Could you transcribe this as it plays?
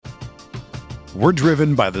We're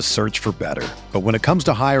driven by the search for better. But when it comes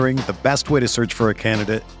to hiring, the best way to search for a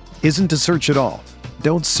candidate isn't to search at all.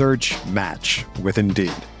 Don't search, match with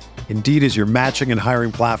Indeed. Indeed is your matching and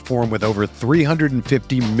hiring platform with over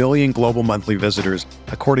 350 million global monthly visitors,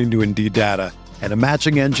 according to Indeed data, and a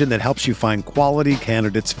matching engine that helps you find quality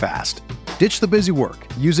candidates fast. Ditch the busy work.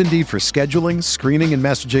 Use Indeed for scheduling, screening, and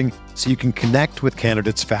messaging so you can connect with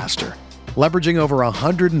candidates faster. Leveraging over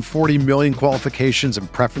 140 million qualifications and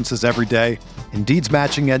preferences every day, Indeed's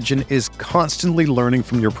matching engine is constantly learning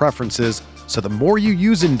from your preferences, so the more you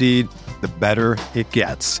use Indeed, the better it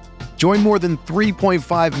gets. Join more than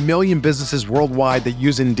 3.5 million businesses worldwide that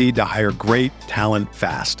use Indeed to hire great talent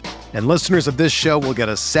fast. And listeners of this show will get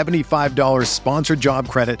a $75 sponsored job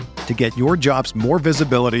credit to get your jobs more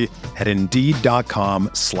visibility at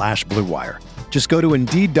Indeed.com/Blue Wire. Just go to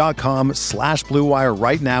Indeed.com/Blue Wire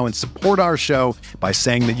right now and support our show by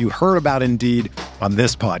saying that you heard about Indeed on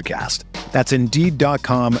this podcast. That's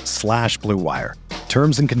Indeed.com/Blue Wire.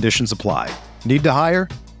 Terms and conditions apply. Need to hire?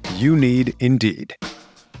 You need Indeed.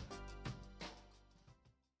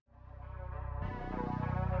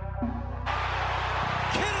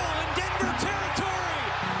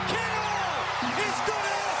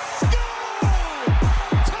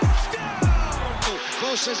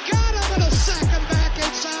 Has got him, and a second back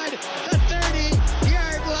inside the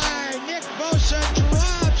 30-yard line. Nick Bosa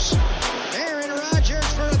drops Aaron Rodgers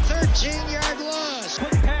for a 13-yard loss.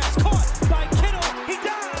 Quick pass caught by Kittle. He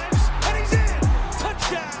dives, and he's in.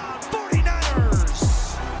 Touchdown, 49ers.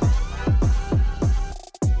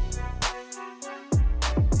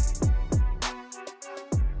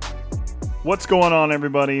 What's going on,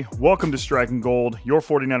 everybody? Welcome to Striking Gold, your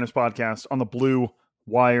 49ers podcast on the Blue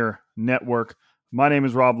Wire Network. My name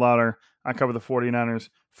is Rob Lauder. I cover the 49ers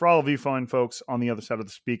for all of you fine folks on the other side of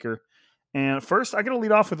the speaker. And first, I got to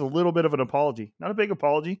lead off with a little bit of an apology. Not a big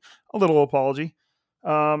apology, a little apology.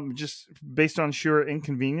 Just based on sheer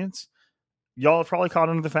inconvenience. Y'all have probably caught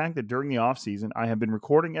on to the fact that during the offseason, I have been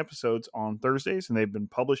recording episodes on Thursdays and they've been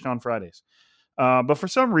published on Fridays. But for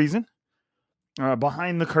some reason,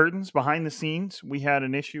 behind the curtains, behind the scenes, we had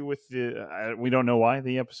an issue with we don't know why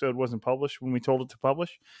the episode wasn't published when we told it to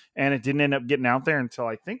publish, and it didn't end up getting out there until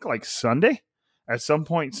I think like Sunday, at some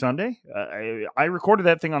point Sunday. I recorded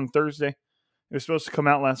that thing on Thursday. It was supposed to come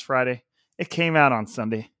out last Friday. It came out on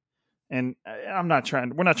Sunday, and we're not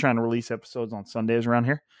trying to release episodes on Sundays around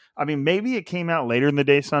here. I mean, maybe it came out later in the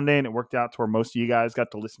day Sunday, and it worked out to where most of you guys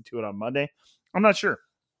got to listen to it on Monday. I'm not sure.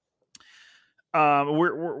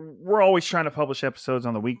 We're always trying to publish episodes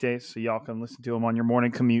on the weekdays so y'all can listen to them on your morning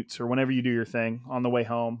commutes or whenever you do your thing on the way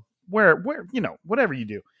home, where whatever you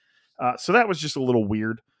do. So that was just a little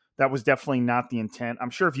weird. That was definitely not the intent.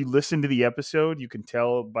 I'm sure if you listen to the episode, you can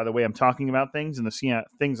tell by the way I'm talking about things and the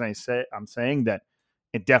things I'm saying that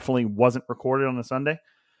it definitely wasn't recorded on a Sunday.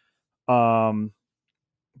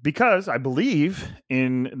 Because I believe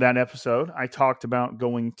in that episode, I talked about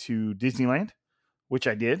going to Disneyland, which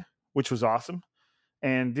I did, which was awesome.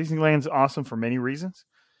 And Disneyland's awesome for many reasons.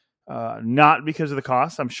 Not because of the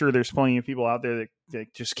cost. I'm sure there's plenty of people out there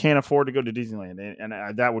that just can't afford to go to Disneyland.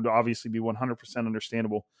 And that would obviously be 100%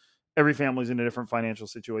 understandable. Every family's in a different financial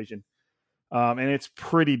situation. And it's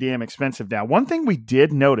pretty damn expensive now. One thing we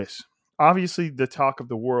did notice, obviously the talk of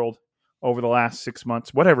the world over the last 6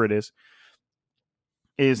 months, whatever it is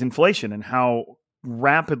inflation and how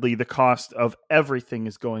rapidly the cost of everything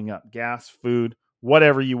is going up. Gas, food,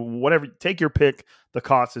 whatever, take your pick, the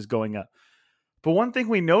cost is going up. But one thing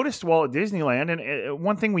we noticed while at Disneyland, and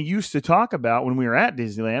one thing we used to talk about when we were at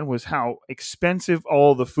Disneyland, was how expensive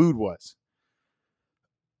all the food was.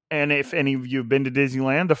 And if any of you have been to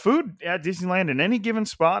Disneyland, the food at Disneyland in any given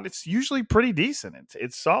spot, it's usually pretty decent.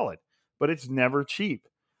 It's solid, but it's never cheap.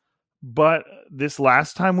 But this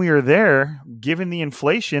last time we were there, given the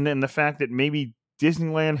inflation and the fact that maybe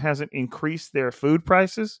Disneyland hasn't increased their food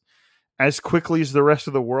prices as quickly as the rest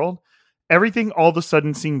of the world, everything all of a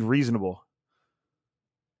sudden seemed reasonable.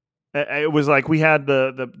 It was like we had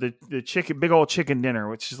the chicken, big old chicken dinner,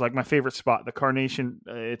 which is like my favorite spot. The Carnation,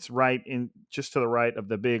 it's right in just to the right of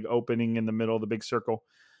the big opening in the middle of the big circle.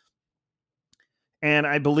 And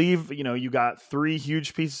I believe, you got 3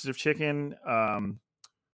 huge pieces of chicken,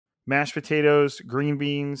 mashed potatoes, green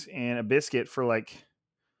beans, and a biscuit for like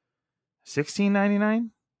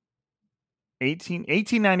 $16.99.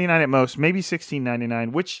 $18.99 at most, maybe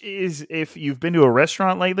 $16.99, which is, if you've been to a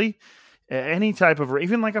restaurant lately, any type of,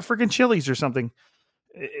 even like a freaking Chili's or something,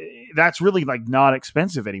 that's really like not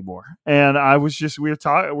expensive anymore. And I was just,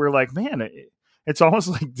 we're like, man, it's almost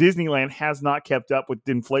like Disneyland has not kept up with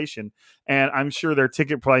inflation. And I'm sure their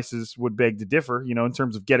ticket prices would beg to differ, in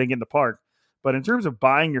terms of getting in the park. But in terms of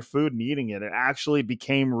buying your food and eating it, it actually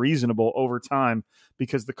became reasonable over time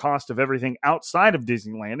because the cost of everything outside of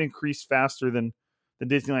Disneyland increased faster than the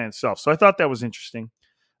Disneyland itself. So I thought that was interesting.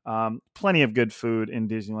 Plenty of good food in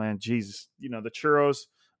Disneyland. Jesus, the churros,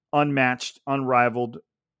 unmatched, unrivaled.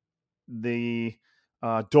 The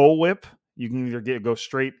Dole Whip, you can either go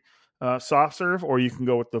straight soft serve, or you can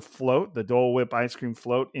go with the float, the Dole Whip ice cream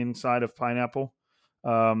float inside of pineapple.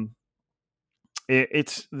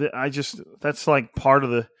 That's like part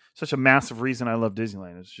of such a massive reason I love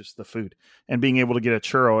Disneyland. It's just the food and being able to get a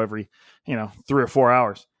churro every 3 or 4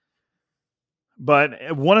 hours.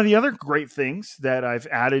 But one of the other great things that I've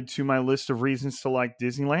added to my list of reasons to like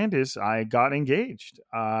Disneyland is I got engaged.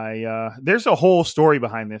 There's a whole story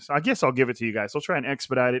behind this. I guess I'll give it to you guys. I'll try and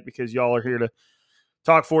expedite it because y'all are here to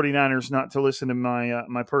talk 49ers, not to listen to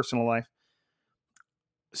my personal life.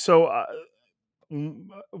 So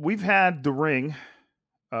we've had the ring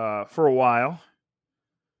for a while.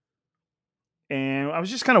 And I was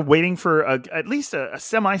just kind of waiting for at least a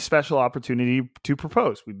semi-special opportunity to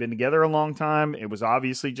propose. We've been together a long time. It was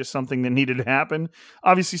obviously just something that needed to happen.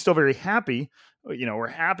 Obviously still very happy. We're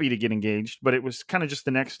happy to get engaged, but it was kind of just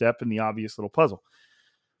the next step in the obvious little puzzle.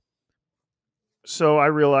 So I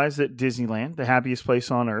realized that Disneyland, the happiest place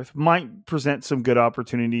on earth, might present some good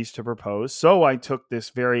opportunities to propose. So I took this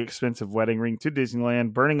very expensive wedding ring to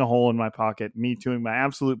Disneyland, burning a hole in my pocket, me doing my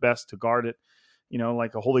absolute best to guard it,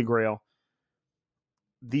 like a holy grail.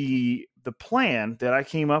 The plan that I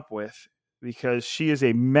came up with, because she is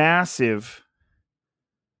a massive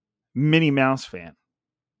Minnie Mouse fan.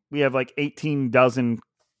 We have like 18 dozen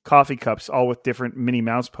coffee cups, all with different Minnie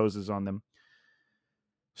Mouse poses on them.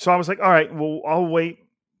 So I was like, all right, well, I'll wait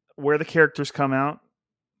where the characters come out.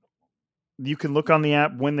 You can look on the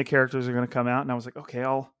app when the characters are going to come out. And I was like, okay,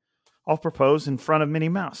 I'll propose in front of Minnie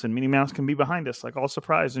Mouse, and Minnie Mouse can be behind us, like all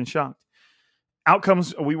surprised and shocked.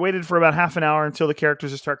 Outcomes, we waited for about half an hour until the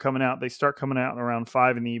characters start coming out. They start coming out around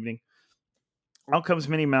 5 p.m. Out comes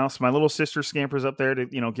Minnie Mouse. My little sister scampers up there to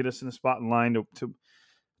get us in the spot in line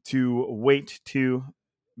to wait to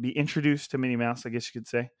be introduced to Minnie Mouse, I guess you could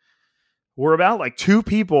say. We're about like 2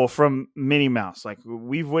 people from Minnie Mouse. Like,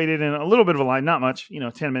 we've waited in a little bit of a line, not much,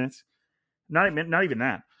 10 minutes. Not even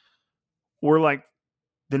that. We're like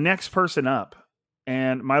the next person up.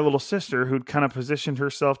 And my little sister, who'd kind of positioned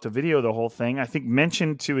herself to video the whole thing, I think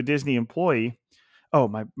mentioned to a Disney employee, oh,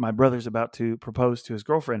 my brother's about to propose to his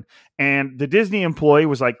girlfriend. And the Disney employee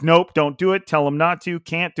was like, nope, don't do it. Tell him not to.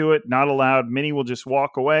 Can't do it. Not allowed. Minnie will just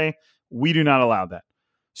walk away. We do not allow that.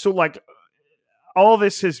 So like, all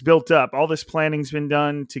this has built up. All this planning's been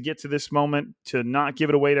done to get to this moment, to not give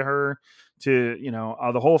it away to her, to,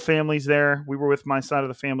 the whole family's there. We were with my side of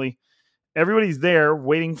the family. Everybody's there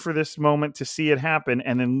waiting for this moment to see it happen.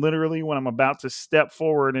 And then literally when I'm about to step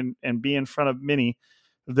forward and be in front of Minnie,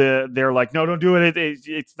 they're like, no, don't do it.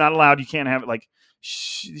 It's not allowed. You can't have it. Like,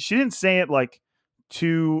 she didn't say it like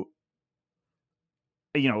too,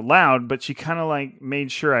 loud, but she kind of like made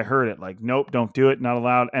sure I heard it. Like, nope, don't do it. Not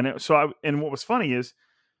allowed. And and what was funny is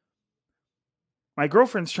my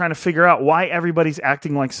girlfriend's trying to figure out why everybody's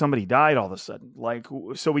acting like somebody died all of a sudden. Like,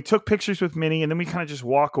 so we took pictures with Minnie, and then we kind of just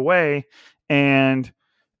walk away, and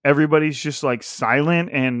everybody's just like silent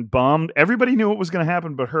and bummed. Everybody knew what was going to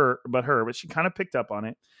happen but her, she kind of picked up on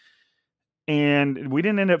it. And we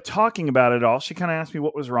didn't end up talking about it all. She kind of asked me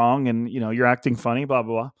what was wrong, and, you're acting funny, blah,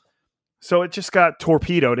 blah, blah. So it just got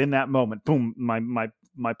torpedoed in that moment. Boom.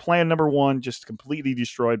 My plan number 1 just completely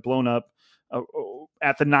destroyed, blown up.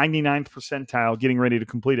 At the 99th percentile, getting ready to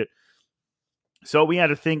complete it. So I had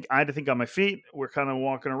to think on my feet. We're kind of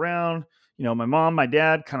walking around, my mom, my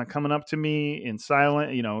dad kind of coming up to me in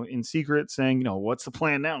silent, in secret, saying, what's the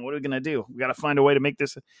plan now? What are we going to do? We got to find a way to make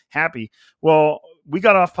this happy. Well, we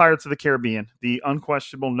got off Pirates of the Caribbean, the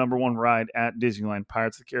unquestionable number 1 ride at Disneyland,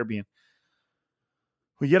 Pirates of the Caribbean.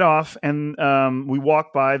 We get off and we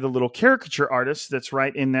walk by the little caricature artist that's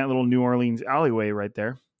right in that little New Orleans alleyway right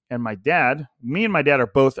there. And me and my dad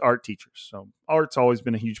are both art teachers. So art's always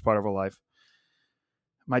been a huge part of our life.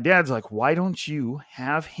 My dad's like, why don't you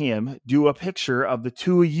have him do a picture of the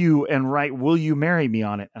 2 of you and write, will you marry me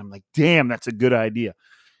on it? And I'm like, damn, that's a good idea.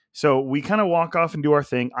 So we kind of walk off and do our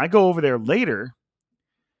thing. I go over there later,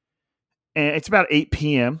 and it's about 8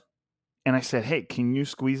 p.m. And I said, hey, can you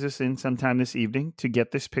squeeze us in sometime this evening to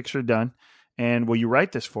get this picture done? And will you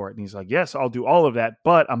write this for it? And he's like, yes, I'll do all of that,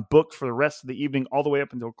 but I'm booked for the rest of the evening all the way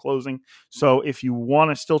up until closing. So if you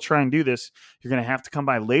want to still try and do this, you're going to have to come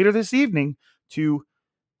by later this evening to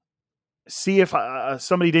see if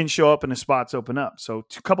somebody didn't show up and the spots open up. So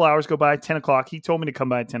a couple hours go by, 10 o'clock. He told me to come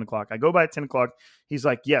by at 10 o'clock. I go by at 10 o'clock. He's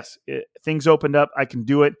like, yes, things opened up. I can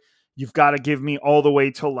do it. You've got to give me all the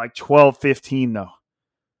way till like 12:15 though.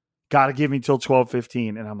 Got to give me till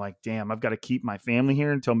 12:15. And I'm like, damn, I've got to keep my family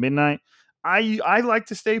here until midnight. I like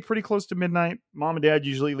to stay pretty close to midnight. Mom and dad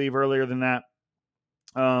usually leave earlier than that.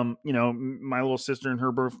 My little sister and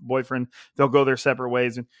her boyfriend, they'll go their separate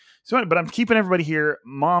ways. And so, but I'm keeping everybody here.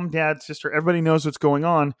 Mom, dad, sister, everybody knows what's going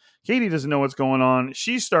on. Katie doesn't know what's going on.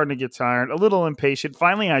 She's starting to get tired, a little impatient.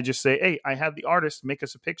 Finally, I just say, hey, I had the artist make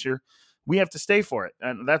us a picture. We have to stay for it.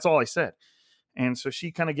 And that's all I said. And so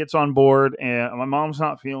she kind of gets on board, and my mom's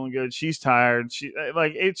not feeling good. She's tired.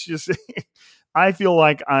 It's just, I feel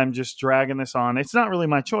like I'm just dragging this on. It's not really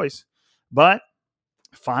my choice, but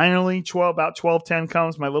finally, about 12:10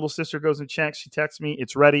 comes. My little sister goes and checks. She texts me.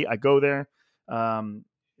 It's ready. I go there.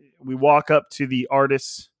 We walk up to the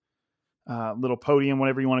artist's little podium,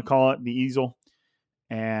 whatever you want to call it, the easel.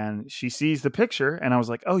 And she sees the picture. And I was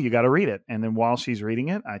like, oh, you got to read it. And then while she's reading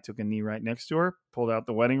it, I took a knee right next to her, pulled out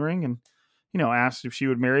the wedding ring, and, asked if she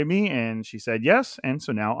would marry me. And she said yes. And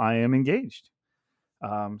so now I am engaged.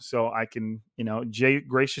 So I can,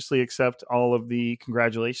 graciously accept all of the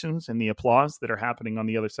congratulations and the applause that are happening on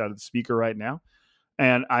the other side of the speaker right now.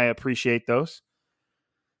 And I appreciate those.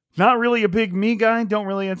 Not really a big me guy. Don't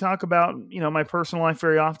really talk about, my personal life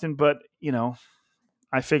very often, but,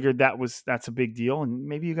 I figured that's a big deal and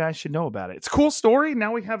maybe you guys should know about it. It's a cool story.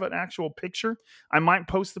 Now we have an actual picture. I might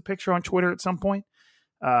post the picture on Twitter at some point.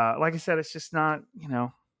 Like I said, it's just not,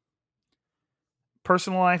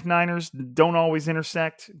 personal life Niners don't always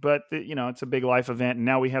intersect, but it's a big life event. And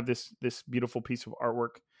now we have this beautiful piece of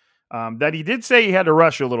artwork that he did say he had to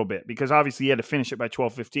rush a little bit because obviously he had to finish it by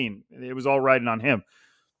 12:15. It was all riding on him.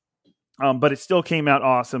 But it still came out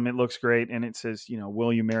awesome. It looks great. And it says,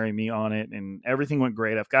 will you marry me on it? And everything went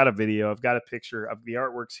great. I've got a video. I've got a picture of the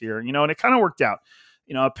artworks here, and it kind of worked out.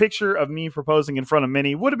 A picture of me proposing in front of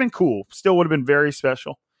Minnie would have been cool. Still would have been very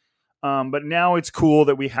special. But now it's cool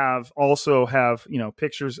that we have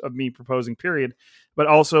pictures of me proposing, period, but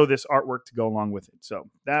also this artwork to go along with it.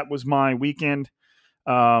 So that was my weekend.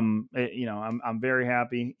 I'm very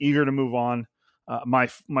happy, eager to move on. My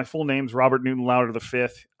full name's Robert Newton Louder V.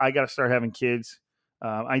 I got to start having kids,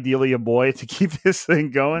 ideally a boy, to keep this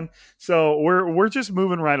thing going. So we're just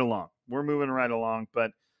moving right along. We're moving right along,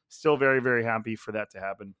 but still very, very happy for that to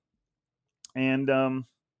happen. And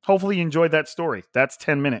hopefully you enjoyed that story. That's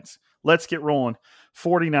 10 minutes. Let's get rolling.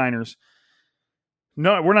 49ers.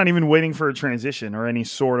 No, we're not even waiting for a transition or any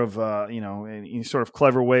sort of, any sort of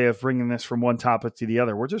clever way of bringing this from one topic to the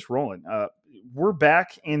other. We're just rolling. We're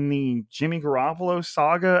back in the Jimmy Garoppolo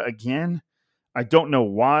saga again. I don't know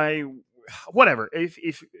why. Whatever.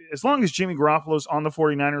 If as long as Jimmy Garoppolo's on the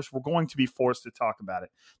 49ers, we're going to be forced to talk about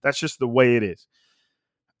it. That's just the way it is.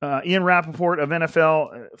 Ian Rappaport of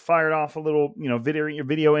NFL fired off a little,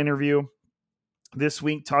 video interview this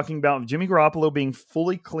week talking about Jimmy Garoppolo being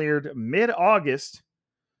fully cleared mid-August,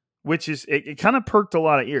 which is it kind of perked a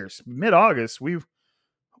lot of ears. Mid-August, we've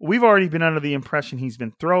already been under the impression he's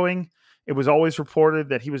been throwing. It was always reported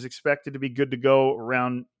that he was expected to be good to go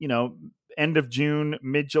around, end of June,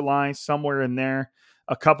 mid-July, somewhere in there.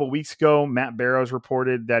 A couple weeks ago, Matt Barrows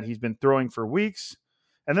reported that he's been throwing for weeks.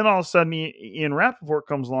 And then all of a sudden, Ian Rappaport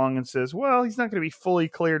comes along and says, well, he's not going to be fully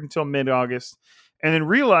cleared until mid-August. And then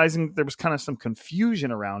realizing that there was kind of some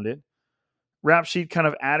confusion around it, Rap Sheet kind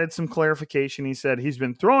of added some clarification. He said he's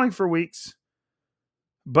been throwing for weeks,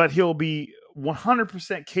 but he'll be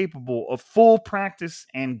 100% capable of full practice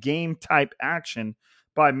and game type action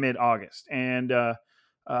by mid-August. And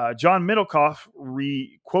John Middlecoff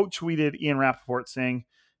quote tweeted Ian Rappaport saying,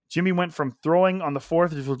 Jimmy went from throwing on the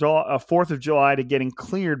 4th of July to getting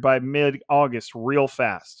cleared by mid-August real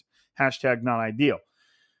fast. # not ideal.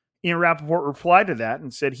 Ian Rappaport replied to that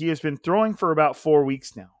and said he has been throwing for about 4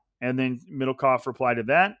 weeks now. And then Middlecoff replied to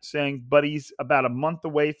that saying, but he's about a month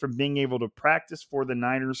away from being able to practice for the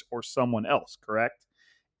Niners or someone else, correct?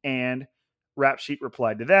 And Rap Sheet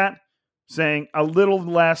replied to that saying a little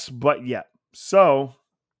less, but yet. So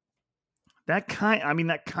that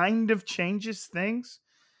kind of changes things.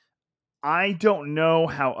 I don't know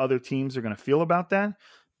how other teams are going to feel about that,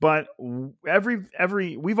 but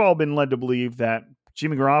we've all been led to believe that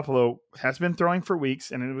Jimmy Garoppolo has been throwing for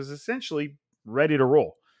weeks and it was essentially ready to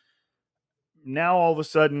roll. Now all of a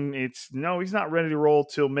sudden he's not ready to roll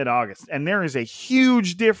till mid-August. And there is a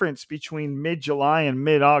huge difference between mid-July and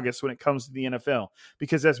mid-August when it comes to the NFL,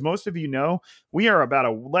 because as most of you know, we are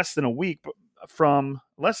about less than a week from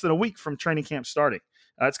training camp starting.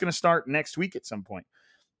 It's going to start next week at some point.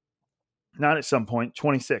 Not at some point,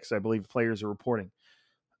 26, I believe players are reporting.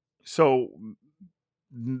 So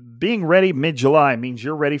being ready mid-July means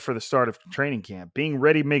you're ready for the start of training camp. Being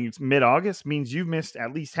ready mid-August means you've missed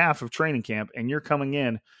at least half of training camp and you're coming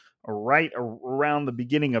in right around the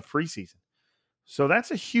beginning of preseason. So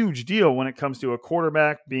that's a huge deal when it comes to a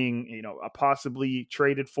quarterback being, possibly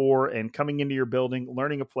traded for and coming into your building,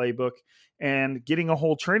 learning a playbook and getting a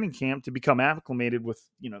whole training camp to become acclimated with,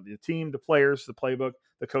 the team, the players, the playbook,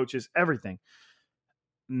 the coaches, everything.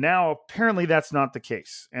 Now, apparently that's not the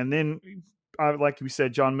case. And then, like we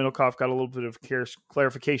said, John Middlecoff got a little bit of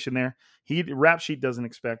clarification there. Rap Sheet doesn't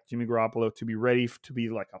expect Jimmy Garoppolo to be ready to be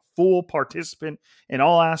like a full participant in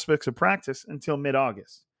all aspects of practice until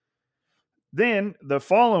mid-August. Then the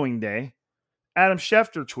following day, Adam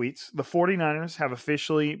Schefter tweets, the 49ers have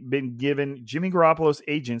officially been given Jimmy Garoppolo's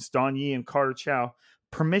agents, Don Yee and Carter Chow,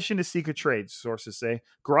 permission to seek a trade, sources say.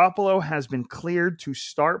 Garoppolo has been cleared to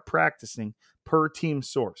start practicing per team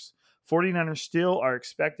source. 49ers still are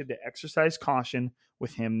expected to exercise caution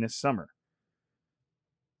with him this summer.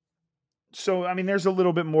 So, there's a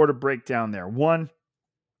little bit more to break down there. One,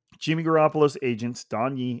 Jimmy Garoppolo's agents,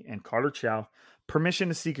 Don Yee and Carter Chow, permission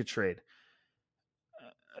to seek a trade.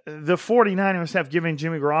 The 49ers have given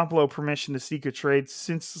Jimmy Garoppolo permission to seek a trade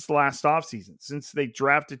since last offseason, since they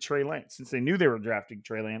drafted Trey Lance, since they knew they were drafting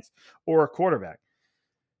Trey Lance or a quarterback.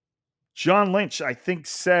 John Lynch, I think,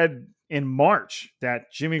 said in March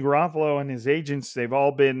that Jimmy Garoppolo and his agents, and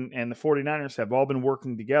the 49ers have all been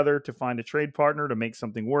working together to find a trade partner to make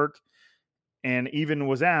something work. And even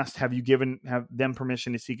was asked, have them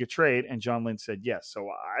permission to seek a trade? And John Lynch said yes. So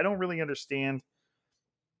I don't really understand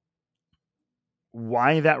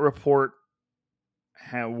why that report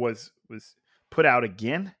was put out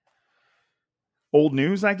again. Old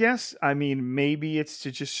news, I guess. Maybe it's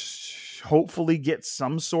to just hopefully get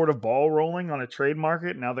some sort of ball rolling on a trade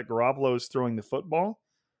market now that Garoppolo is throwing the football.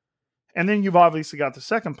 And then you've obviously got the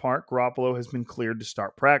second part. Garoppolo has been cleared to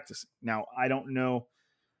start practicing. Now, I don't know.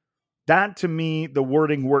 That, to me, the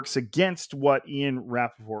wording works against what Ian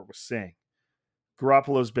Rappaport was saying.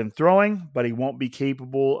 Garoppolo's been throwing, but he won't be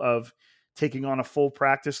capable of taking on a full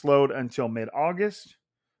practice load until mid-August.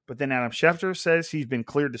 But then Adam Schefter says he's been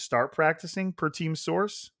cleared to start practicing per team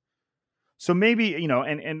source. So maybe,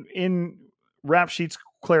 and in Rap Sheet's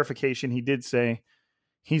clarification, he did say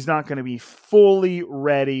he's not going to be fully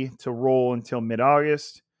ready to roll until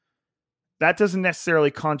mid-August. That doesn't necessarily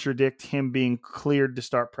contradict him being cleared to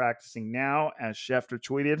start practicing now, as Schefter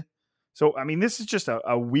tweeted. So, this is just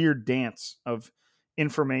a weird dance of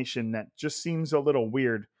information that just seems a little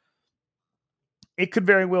weird. It could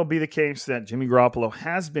very well be the case that Jimmy Garoppolo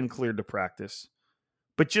has been cleared to practice,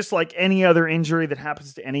 but just like any other injury that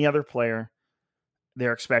happens to any other player,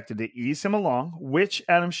 they're expected to ease him along, which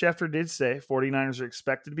Adam Schefter did say 49ers are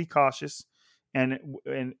expected to be cautious and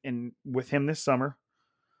with him this summer.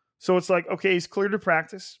 So it's like, okay, he's cleared to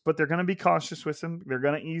practice, but they're going to be cautious with him. They're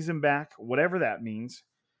going to ease him back, whatever that means.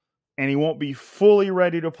 And he won't be fully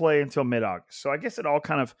ready to play until mid-August. So I guess it all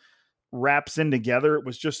kind of wraps in together. It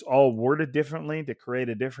was just all worded differently to create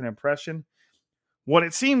a different impression. What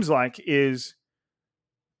it seems like is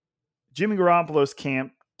Jimmy Garoppolo's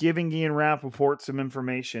camp giving Ian Rappaport some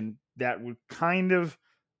information that would kind of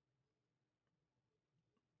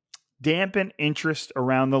dampen interest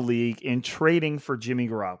around the league in trading for Jimmy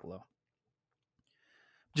Garoppolo.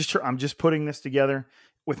 I'm just putting this together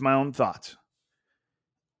with my own thoughts.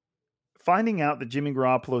 Finding out that Jimmy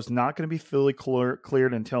Garoppolo is not going to be fully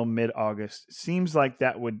cleared until mid-August seems like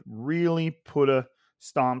that would really put a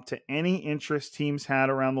stomp to any interest teams had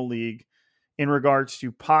around the league in regards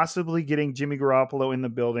to possibly getting Jimmy Garoppolo in the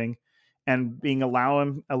building and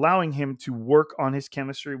allowing him to work on his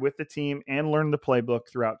chemistry with the team and learn the playbook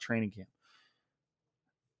throughout training camp.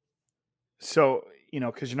 So,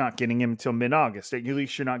 because you're not getting him until mid-August. At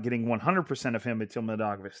least you're not getting 100% of him until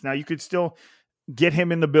mid-August. Now, you could still get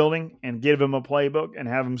him in the building and give him a playbook and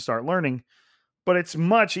have him start learning, but it's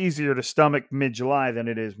much easier to stomach mid-July than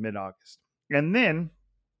it is mid-August. And then,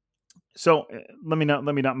 so let me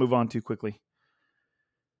not move on too quickly.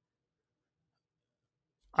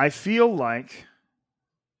 I feel like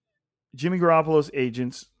Jimmy Garoppolo's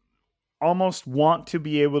agents almost want to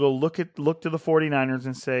be able to look to the 49ers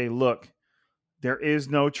and say, look, there is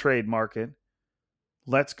no trade market.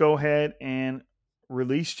 Let's go ahead and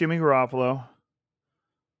release Jimmy Garoppolo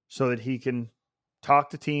so that he can talk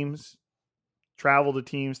to teams, travel to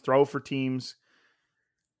teams, throw for teams,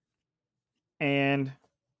 and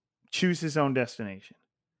choose his own destination.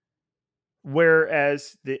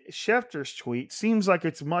 Whereas the Schefter's tweet seems like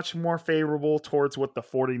it's much more favorable towards what the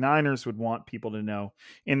 49ers would want people to know,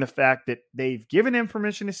 in the fact that they've given him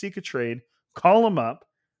permission to seek a trade, call him up,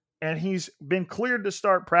 and he's been cleared to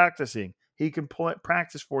start practicing. he can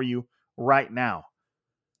practice for you right now.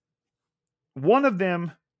 One of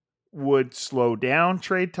them would slow down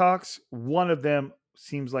trade talks. One of them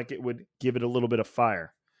seems like it would give it a little bit of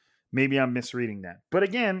fire. Maybe I'm misreading that. But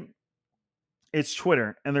again, it's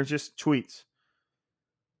Twitter, and they're just tweets.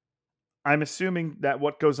 I'm assuming that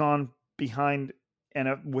what goes on behind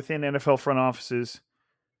and within NFL front offices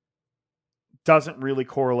doesn't really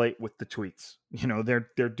correlate with the tweets. You know,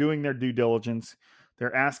 they're doing their due diligence.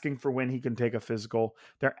 They're asking for when he can take a physical.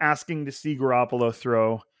 They're asking to see Garoppolo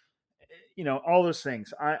throw. You know, all those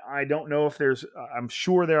things. I don't know if I'm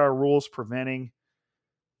sure there are rules preventing,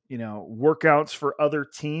 you know, workouts for other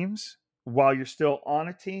teams while you're still on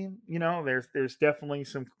a team. You know, there's definitely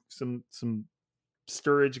some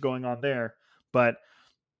stirrage going on there, but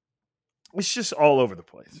it's just all over the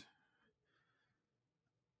place.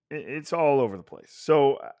 It's all over the place.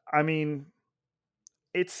 So, I mean,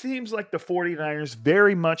 it seems like the 49ers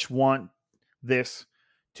very much want this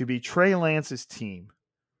to be Trey Lance's team.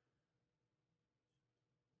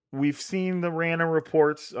 We've seen the random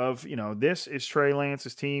reports of, you know, this is Trey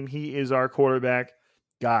Lance's team. He is our quarterback.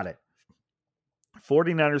 Got it.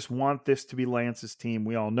 49ers want this to be Lance's team.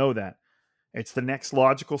 We all know that. It's the next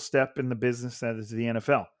logical step in the business that is the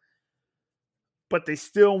NFL. But they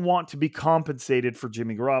still want to be compensated for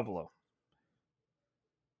Jimmy Garoppolo.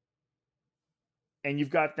 And you've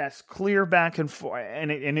got that clear back and forth.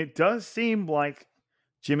 And it does seem like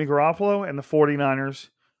Jimmy Garoppolo and the 49ers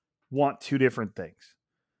want two different things.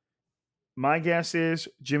 My guess is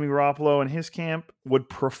Jimmy Garoppolo and his camp would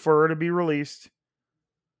prefer to be released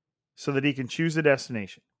so that he can choose a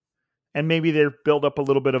destination. And maybe they build up a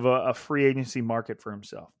little bit of a free agency market for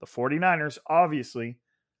himself. The 49ers obviously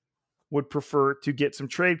would prefer to get some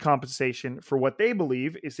trade compensation for what they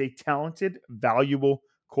believe is a talented, valuable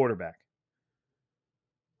quarterback.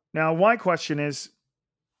 Now, my question is,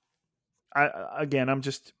 I'm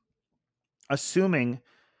just assuming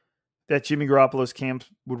that Jimmy Garoppolo's camp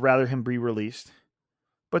would rather him be released.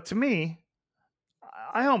 But to me,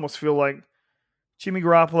 I almost feel like Jimmy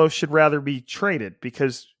Garoppolo should rather be traded,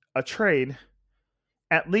 because a trade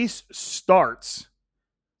at least starts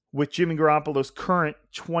with Jimmy Garoppolo's current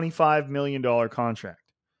 $25 million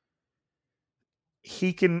contract.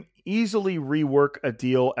 He can easily rework a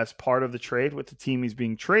deal as part of the trade with the team he's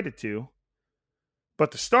being traded to,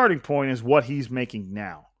 but the starting point is what he's making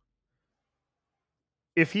now.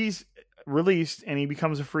 If he's released and he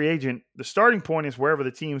becomes a free agent, the starting point is wherever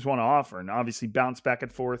the teams want to offer, and obviously bounce back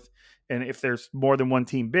and forth. And if there's more than one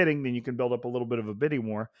team bidding, then you can build up a little bit of a bidding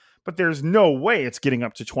war. But there's no way it's getting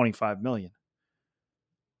up to $25 million.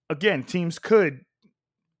 Again, teams could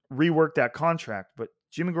rework that contract, but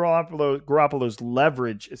Jimmy Garoppolo's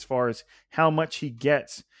leverage as far as how much he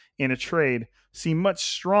gets in a trade seem much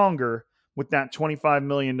stronger with that $25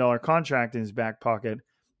 million contract in his back pocket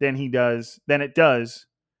than it does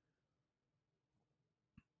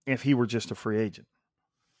if he were just a free agent.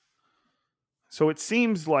 So it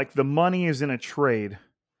seems like the money is in a trade,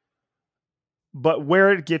 but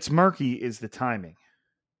where it gets murky is the timing.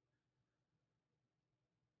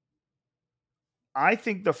 I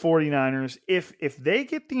think the 49ers, if they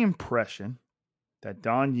get the impression that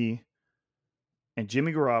Don Yee and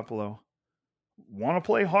Jimmy Garoppolo want to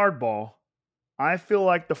play hardball, I feel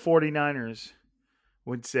like the 49ers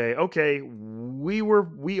would say, okay, we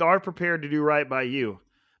are prepared to do right by you.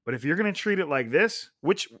 But if you're going to treat it like this,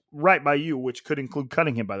 which could include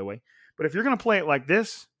cutting him, by the way. But if you're going to play it like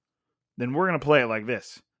this, then we're going to play it like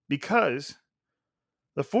this. Because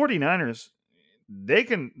the 49ers, they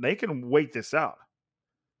can wait this out.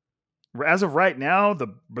 As of right now, the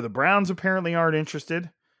Browns apparently aren't interested.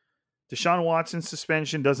 Deshaun Watson's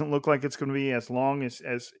suspension doesn't look like it's going to be as long as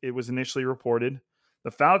it was initially reported.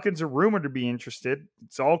 The Falcons are rumored to be interested.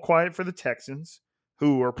 It's all quiet for the Texans,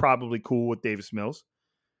 who are probably cool with Davis Mills.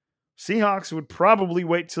 Seahawks would probably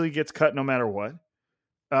wait till he gets cut no matter what.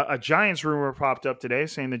 A Giants rumor popped up today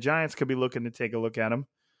saying the Giants could be looking to take a look at him.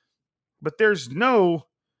 But there's no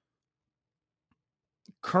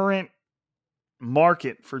current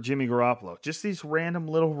market for Jimmy Garoppolo. Just these random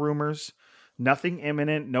little rumors, nothing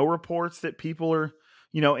imminent, no reports that people are,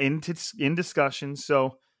 in discussion.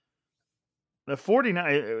 So the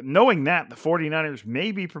 49ers, knowing that, the 49ers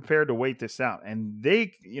may be prepared to wait this out. And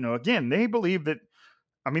they, again, they believe that,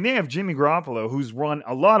 they have Jimmy Garoppolo, who's run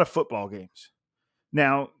a lot of football games.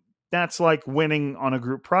 Now, that's like winning on a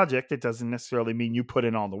group project. It doesn't necessarily mean you put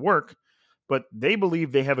in all the work, but they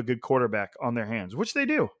believe they have a good quarterback on their hands, which they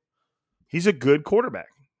do. He's a good quarterback.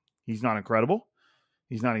 He's not incredible.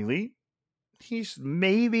 He's not elite. He's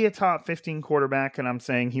maybe a top 15 quarterback, and I'm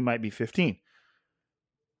saying he might be 15.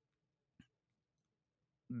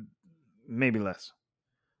 maybe less.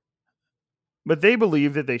 But they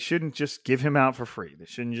believe that they shouldn't just give him out for free. They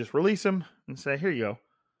shouldn't just release him and say, here you go.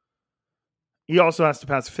 He also has to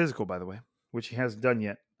pass a physical, by the way, which he hasn't done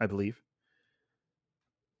yet, I believe.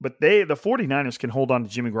 But the 49ers can hold on to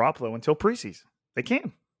Jimmy Garoppolo until preseason. They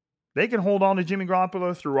can. They can hold on to Jimmy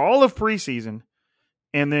Garoppolo through all of preseason.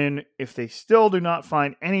 And then if they still do not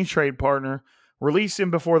find any trade partner, release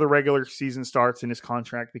him before the regular season starts and his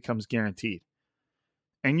contract becomes guaranteed.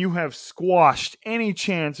 And you have squashed any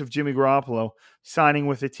chance of Jimmy Garoppolo signing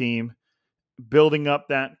with the team, building up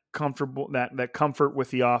that comfort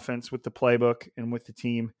with the offense, with the playbook, and with the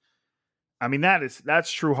team. I mean,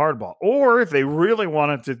 that's true hardball. Or if they really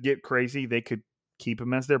wanted to get crazy, they could keep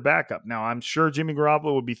him as their backup. Now, I'm sure Jimmy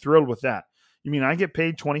Garoppolo would be thrilled with that. You mean I get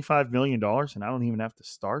paid $25 million and I don't even have to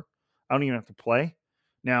start? I don't even have to play?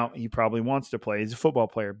 Now, he probably wants to play. He's a football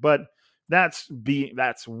player, but that's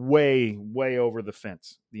way, way over the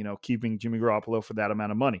fence, keeping Jimmy Garoppolo for that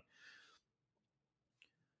amount of money.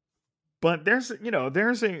 But there's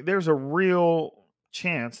a real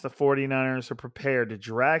chance the 49ers are prepared to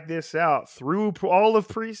drag this out through all of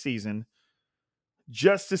preseason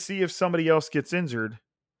just to see if somebody else gets injured.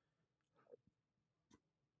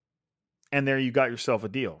 And there you got yourself a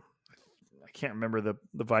deal. I can't remember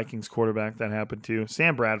the Vikings quarterback that happened to.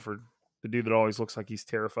 Sam Bradford, the dude that always looks like he's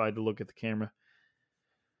terrified to look at the camera.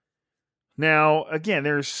 Now, again,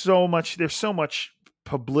 there's so much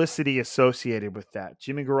publicity associated with that.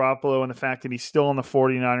 Jimmy Garoppolo and the fact that he's still on the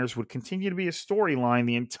 49ers would continue to be a storyline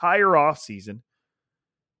the entire offseason,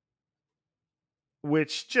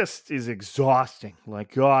 which just is exhausting.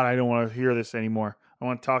 Like, God, I don't want to hear this anymore. I don't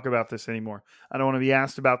want to talk about this anymore. I don't want to be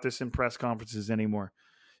asked about this in press conferences anymore.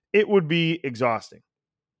 It would be exhausting.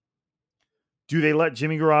 Do they let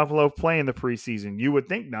Jimmy Garoppolo play in the preseason? You would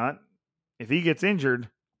think not. If he gets injured,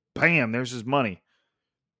 bam, there's his money.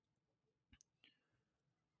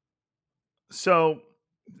 So,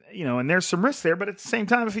 and there's some risk there, but at the same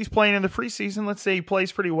time, if he's playing in the preseason, let's say he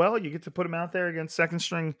plays pretty well, you get to put him out there against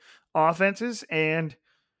second-string offenses, and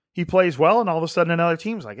he plays well, and all of a sudden another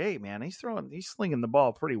team's like, hey, man, he's slinging the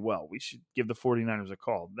ball pretty well. We should give the 49ers a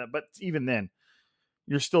call. But even then,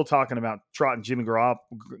 you're still talking about trotting Jimmy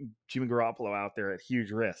Garoppolo out there at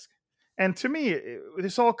huge risk. And to me,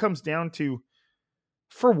 this all comes down to,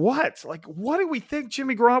 for what? Like, what do we think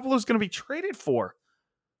Jimmy Garoppolo is going to be traded for?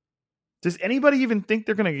 Does anybody even think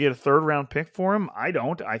they're going to get a third-round pick for him? I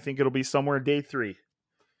don't. I think it'll be somewhere day 3.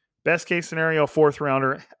 Best case scenario, 4th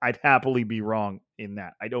rounder. I'd happily be wrong in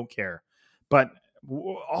that. I don't care. But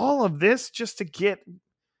all of this just to get,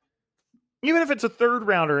 even if it's a 3rd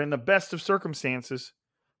rounder in the best of circumstances,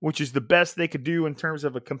 which is the best they could do in terms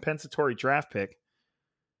of a compensatory draft pick,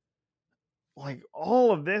 like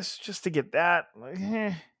all of this just to get that,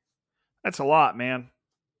 that's a lot, man.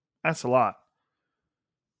 That's a lot.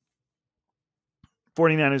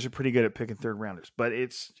 49ers are pretty good at picking 3rd rounders, but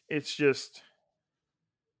it's just,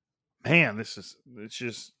 man, it's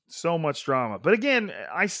just so much drama. But again,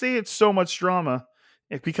 I say it's so much drama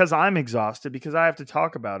because I'm exhausted, because I have to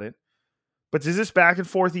talk about it. But does this back and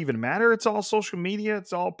forth even matter? It's all social media.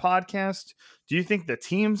 It's all podcasts. Do you think the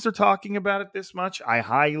teams are talking about it this much? I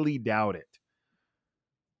highly doubt it.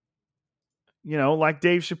 Like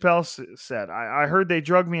Dave Chappelle said, I heard they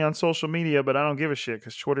drug me on social media, but I don't give a shit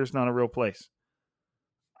because Twitter's not a real place.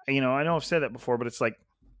 I know I've said that before, but it's like,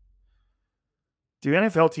 do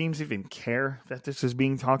NFL teams even care that this is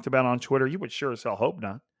being talked about on Twitter? You would sure as hell hope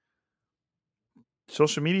not.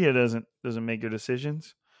 Social media doesn't make your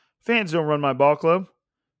decisions. Fans don't run my ball club.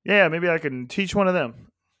 Yeah, maybe I can teach one of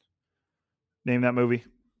them. Name that movie.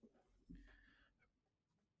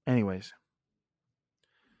 Anyways.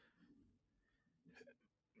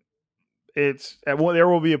 There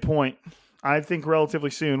will be a point, I think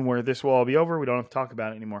relatively soon, where this will all be over. We don't have to talk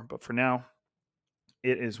about it anymore. But for now,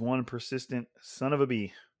 it is one persistent son of a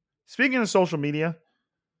bee. Speaking of social media,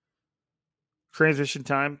 transition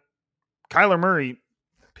time. Kyler Murray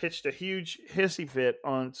pitched a huge hissy fit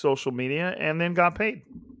on social media and then got paid.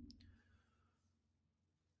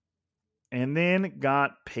 I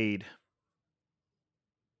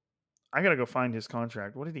got to go find his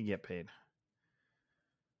contract. What did he get paid?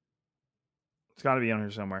 It's got to be on here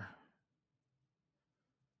somewhere.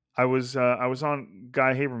 I was on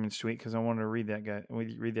Guy Haberman's tweet because I wanted to read that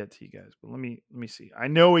to you guys. But let me see. I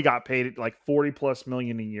know he got paid like $40+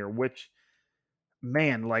 million a year, which,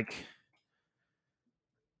 man, like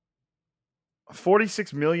a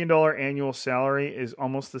 $46 million annual salary is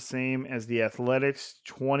almost the same as the Athletics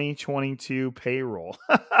 2022 payroll.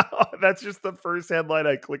 That's just the first headline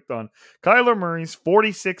I clicked on. Kyler Murray's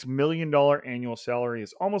 $46 million annual salary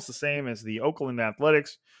is almost the same as the Oakland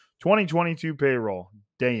Athletics 2022 payroll.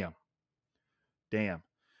 Damn.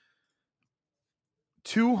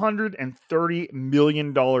 $230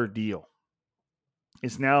 million deal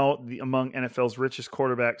is now among NFL's richest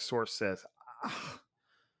quarterbacks, source says.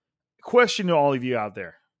 Question to all of you out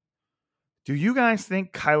there. Do you guys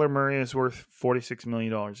think Kyler Murray is worth $46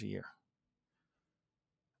 million a year?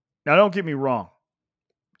 Now, don't get me wrong.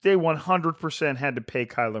 They 100% had to pay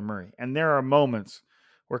Kyler Murray. And there are moments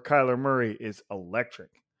where Kyler Murray is electric.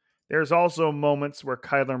 There's also moments where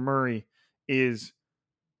Kyler Murray is...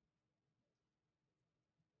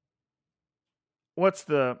 What's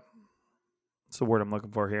the word I'm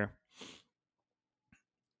looking for here?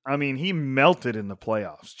 I mean, he melted in the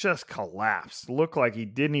playoffs. Just collapsed. Looked like he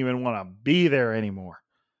didn't even want to be there anymore.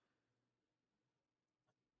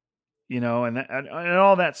 And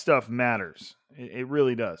all that stuff matters. It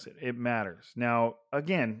really does. It matters. Now,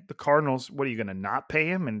 again, the Cardinals, what are you going to not pay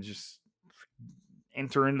him and just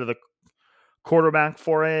enter into the quarterback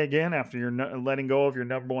foray again after you're letting go of your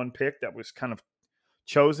number one pick that was kind of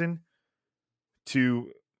chosen to,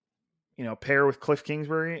 pair with Cliff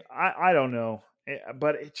Kingsbury? I don't know.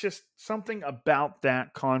 But it's just something about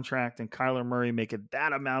that contract and Kyler Murray making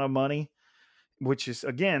that amount of money, which is,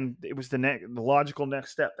 again, it was the logical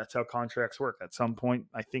next step. That's how contracts work. At some point,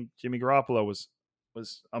 I think Jimmy Garoppolo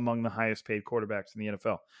was among the highest paid quarterbacks in the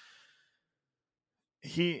NFL.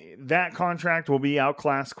 That contract will be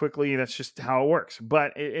outclassed quickly. That's just how it works.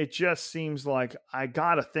 But it just seems like I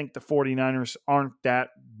got to think the 49ers aren't that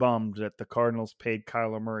bummed that the Cardinals paid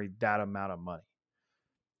Kyler Murray that amount of money.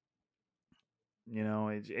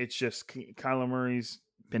 It's just Kyler Murray's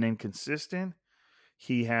been inconsistent.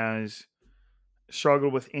 He has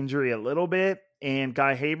struggled with injury a little bit. And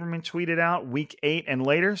Guy Haberman tweeted out week 8 and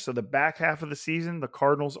later. So the back half of the season, the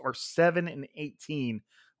Cardinals are 7-18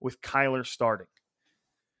 with Kyler starting.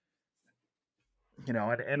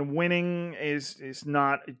 And winning is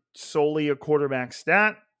not solely a quarterback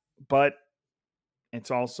stat, but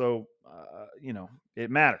it's also,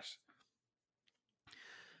 it matters.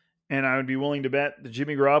 And I would be willing to bet the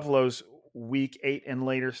Jimmy Garoppolo's week 8 and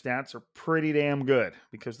later stats are pretty damn good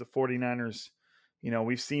because the 49ers,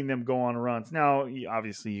 we've seen them go on runs. Now,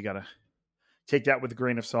 obviously, you got to take that with a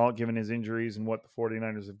grain of salt given his injuries and what the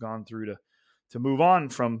 49ers have gone through to move on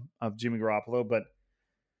from Jimmy Garoppolo. But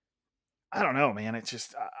I don't know, man. It's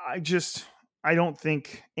just, I don't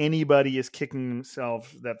think anybody is kicking themselves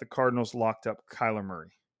that the Cardinals locked up Kyler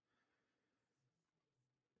Murray.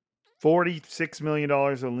 $46 million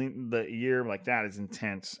a year, like that is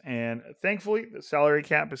intense. And thankfully, the salary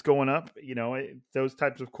cap is going up. Those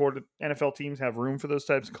types of NFL teams have room for those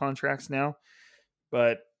types of contracts now.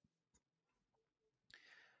 But,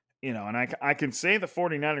 and I can say the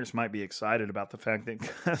 49ers might be excited about the fact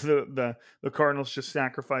that the Cardinals just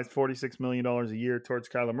sacrificed $46 million a year towards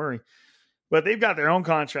Kyler Murray. But they've got their own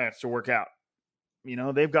contracts to work out.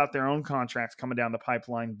 They've got their own contracts coming down the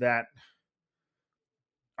pipeline that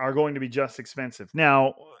are going to be just expensive.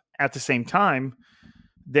 Now, at the same time,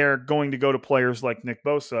 they're going to go to players like Nick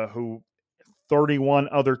Bosa, who 31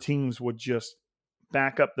 other teams would just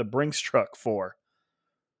back up the Brinks truck for.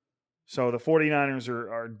 So the 49ers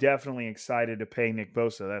are definitely excited to pay Nick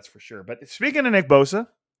Bosa, that's for sure. But speaking of Nick Bosa,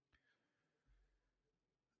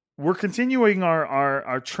 we're continuing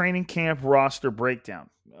our training camp roster breakdown.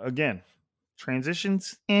 Again,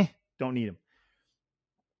 transitions, don't need them.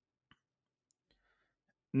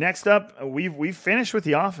 Next up, we've finished with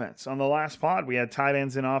the offense. On the last pod, we had tight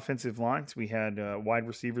ends and offensive lines. We had wide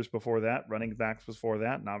receivers before that, running backs before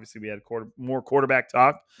that, and obviously we had more quarterback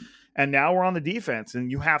talk. And now we're on the defense, and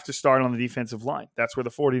you have to start on the defensive line. That's where the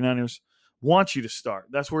 49ers want you to start.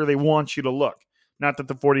 That's where they want you to look. Not that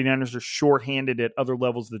the 49ers are shorthanded at other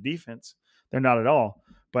levels of the defense. They're not at all.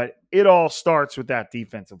 But it all starts with that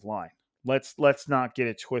defensive line. Let's not get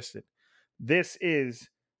it twisted. This is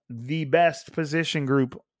the best position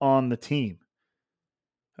group on the team.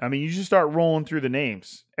 I mean, you just start rolling through the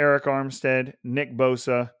names. Eric Armstead, Nick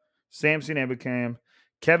Bosa, Samson Ebukam,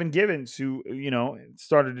 Kevin Givens, who,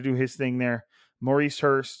 started to do his thing there, Maurice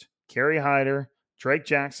Hurst, Kerry Hyder, Drake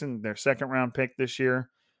Jackson, their second-round pick this year,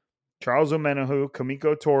 Charles Omenihu,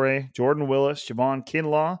 Kamiko Torre, Jordan Willis, Javon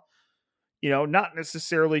Kinlaw. Not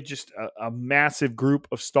necessarily just a massive group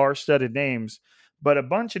of star-studded names, but a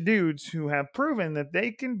bunch of dudes who have proven that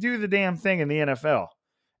they can do the damn thing in the NFL.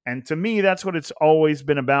 And to me, that's what it's always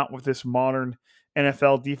been about with this modern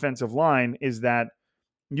NFL defensive line, is that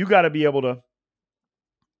you got to be able to,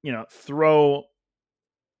 throw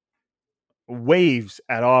waves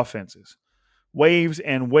at offenses, waves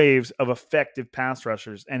and waves of effective pass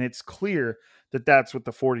rushers. And it's clear that that's what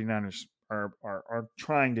the 49ers are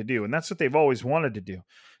trying to do, and that's what they've always wanted to do.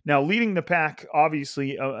 Now, leading the pack,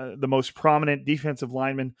 obviously, the most prominent defensive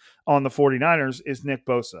lineman on the 49ers is Nick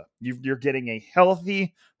Bosa. You're getting a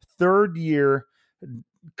healthy third year,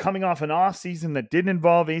 coming off an offseason that didn't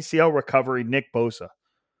involve ACL recovery, Nick Bosa.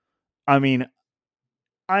 I mean,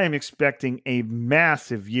 I am expecting a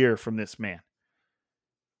massive year from this man.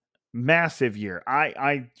 Massive year.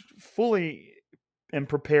 I fully am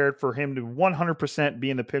prepared for him to 100% be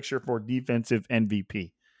in the picture for defensive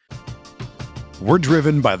MVP. We're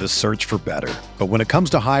driven by the search for better. But when it comes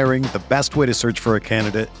to hiring, the best way to search for a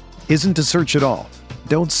candidate isn't to search at all.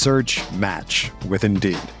 Don't search, match with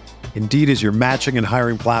Indeed. Indeed is your matching and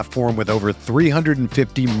hiring platform with over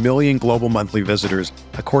 350 million global monthly visitors,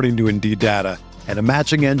 according to Indeed data, and a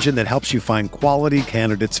matching engine that helps you find quality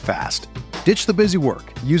candidates fast. Ditch the busy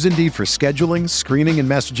work. Use Indeed for scheduling, screening, and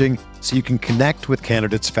messaging so you can connect with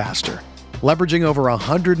candidates faster. Leveraging over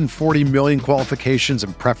 140 million qualifications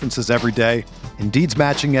and preferences every day, Indeed's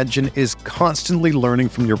matching engine is constantly learning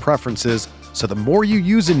from your preferences, so the more you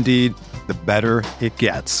use Indeed, the better it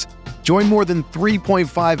gets. Join more than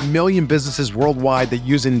 3.5 million businesses worldwide that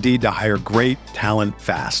use Indeed to hire great talent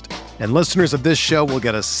fast. And listeners of this show will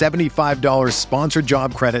get a $75 sponsored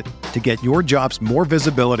job credit to get your jobs more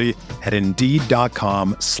visibility at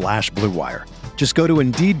Indeed.com/Blue Wire. Just go to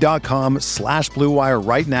Indeed.com/Blue Wire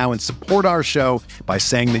right now and support our show by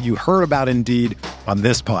saying that you heard about Indeed on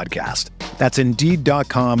this podcast. That's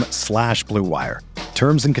Indeed.com/Blue Wire.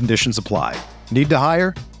 Terms and conditions apply. Need to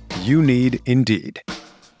hire? You need Indeed.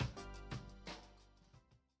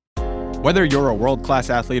 Whether you're a world-class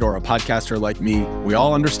athlete or a podcaster like me, we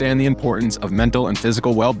all understand the importance of mental and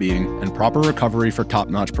physical well-being and proper recovery for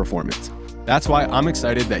top-notch performance. That's why I'm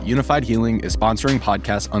excited that Unified Healing is sponsoring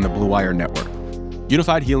podcasts on the Blue Wire Network.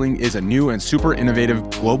 Unified Healing is a new and super innovative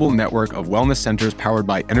global network of wellness centers powered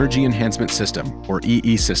by Energy Enhancement System, or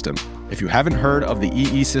EE System. If you haven't heard of the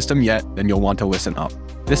EE System yet, then you'll want to listen up.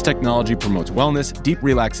 This technology promotes wellness, deep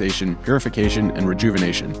relaxation, purification, and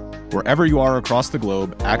rejuvenation. Wherever you are across the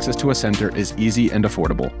globe, access to a center is easy and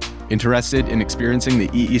affordable. Interested in experiencing the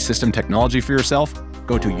EE System technology for yourself?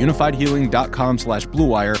 Go to unifiedhealing.com/Blue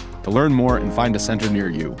Wire to learn more and find a center near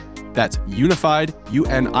you. That's unified,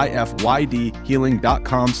 UNIFYD,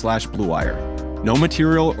 healing.com/Blue Wire. No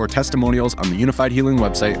material or testimonials on the Unified Healing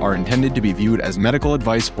website are intended to be viewed as medical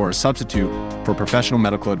advice or a substitute for professional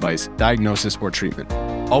medical advice, diagnosis, or treatment.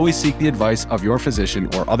 Always seek the advice of your physician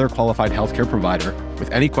or other qualified healthcare provider with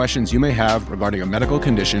any questions you may have regarding a medical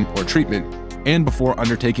condition or treatment and before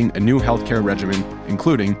undertaking a new healthcare regimen,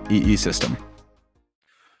 including EE System.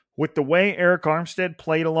 With the way Eric Armstead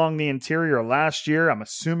played along the interior last year, I'm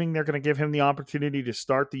assuming they're going to give him the opportunity to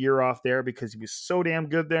start the year off there because he was so damn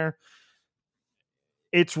good there.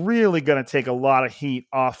 It's really going to take a lot of heat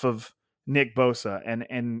off of Nick Bosa.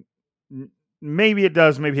 And maybe it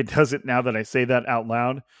does, maybe it doesn't now that I say that out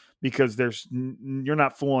loud, because you're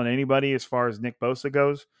not fooling anybody as far as Nick Bosa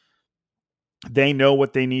goes. They know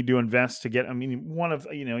what they need to invest to get. I mean,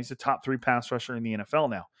 he's a top 3 pass rusher in the NFL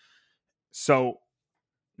now. So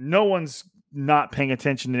no one's not paying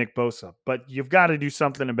attention to Nick Bosa, but you've got to do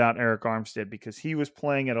something about Eric Armstead because he was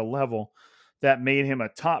playing at a level that made him a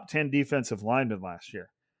top 10 defensive lineman last year.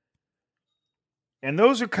 And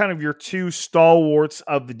those are kind of your two stalwarts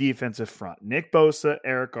of the defensive front. Nick Bosa,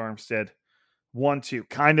 Eric Armstead, 1-2.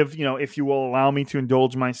 Kind of, if you will allow me to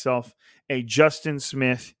indulge myself, a Justin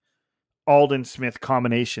Smith, Aldon Smith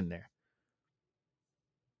combination there.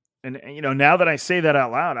 And, now that I say that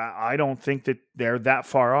out loud, I don't think that they're that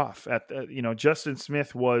far off. Justin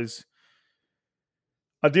Smith was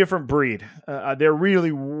a different breed. There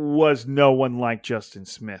really was no one like Justin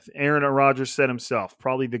Smith. Aaron Rodgers said himself,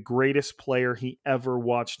 probably the greatest player he ever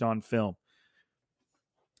watched on film.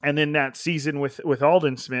 And then that season with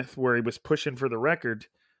Aldon Smith, where he was pushing for the record,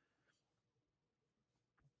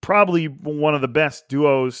 probably one of the best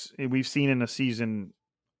duos we've seen in a season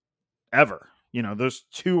ever. Those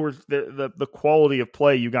two were the quality of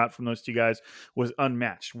play you got from those two guys was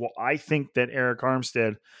unmatched. Well, I think that Eric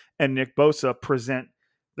Armstead and Nick Bosa present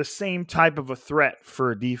the same type of a threat for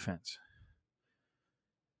a defense.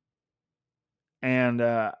 And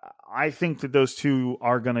I think that those two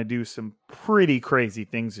are going to do some pretty crazy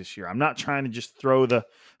things this year. I'm not trying to just throw the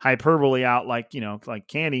hyperbole out like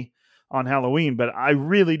candy on Halloween, but I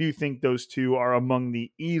really do think those two are among the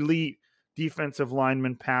elite defensive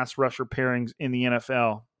lineman pass rusher pairings in the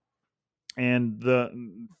NFL.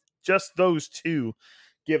 And just those two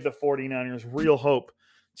give the 49ers real hope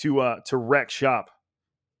to wreck shop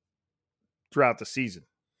throughout the season.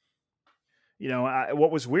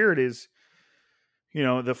 What was weird is,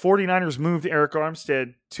 the 49ers moved Eric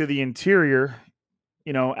Armstead to the interior,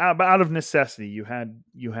 out of necessity. You had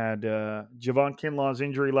Javon Kinlaw's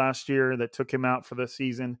injury last year that took him out for the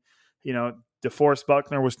season. DeForest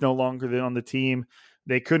Buckner was no longer on the team.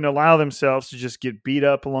 They couldn't allow themselves to just get beat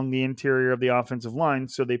up along the interior of the offensive line,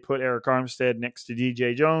 so they put Eric Armstead next to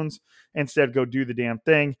DJ Jones and said, go do the damn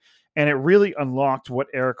thing. And it really unlocked what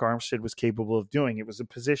Eric Armstead was capable of doing. It was a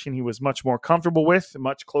position he was much more comfortable with,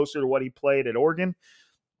 much closer to what he played at Oregon.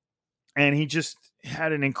 And he just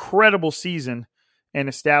had an incredible season and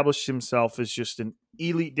established himself as just an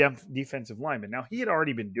elite defensive lineman. Now, he had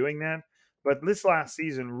already been doing that, but this last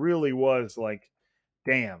season really was like,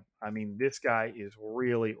 damn, this guy is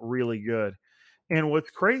really, really good. And what's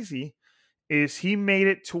crazy is he made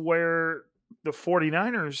it to where the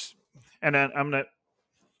 49ers, and I'm going to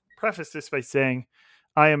preface this by saying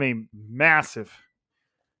I am a massive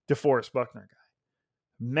DeForest Buckner guy.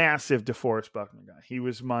 Massive DeForest Buckner guy. He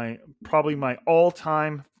was probably my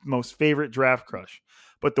all-time most favorite draft crush.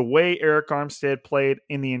 But the way Eric Armstead played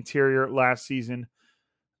in the interior last season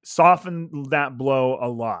softened that blow a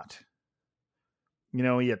lot.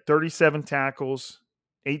 He had 37 tackles,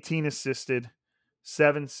 18 assisted,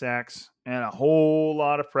 7 sacks, and a whole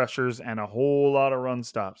lot of pressures and a whole lot of run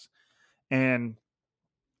stops. And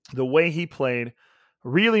the way he played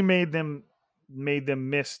really made them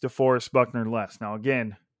miss DeForest Buckner less. Now,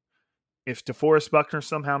 again, if DeForest Buckner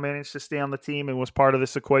somehow managed to stay on the team and was part of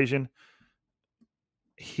this equation,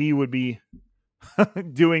 he would be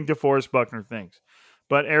doing DeForest Buckner things.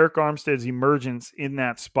 But Eric Armstead's emergence in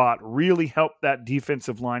that spot really helped that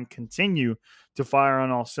defensive line continue to fire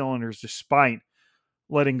on all cylinders despite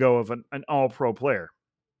letting go of an all-pro player.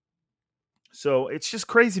 So it's just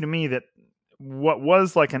crazy to me that what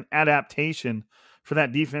was like an adaptation for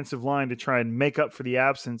that defensive line to try and make up for the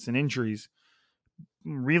absence and injuries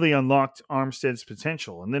really unlocked Armstead's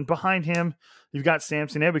potential. And then behind him, you've got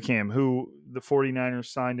Samson Ebukam, who the 49ers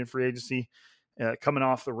signed in free agency, coming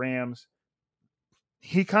off the Rams.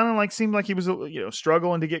 He kind of seemed like he was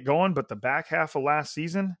struggling to get going, but the back half of last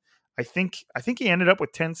season, I think he ended up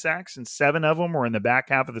with 10 sacks and 7 of them were in the back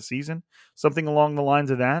half of the season, something along the lines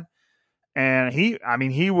of that. And he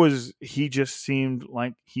just seemed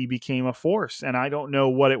like he became a force. And I don't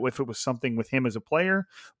know if it was something with him as a player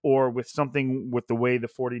or with something with the way the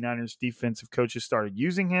 49ers defensive coaches started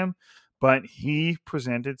using him, but he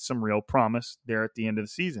presented some real promise there at the end of the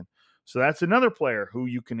season. So that's another player who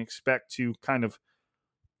you can expect to kind of,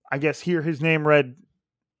 I guess, hear his name read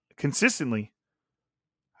consistently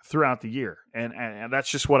throughout the year. And that's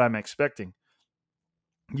just what I'm expecting.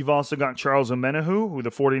 You've also got Charles Omenihu, who the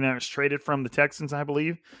 49ers traded from the Texans, I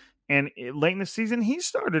believe. And late in the season, he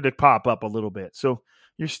started to pop up a little bit. So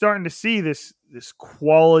you're starting to see this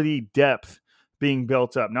quality depth being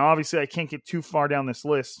built up. Now, obviously, I can't get too far down this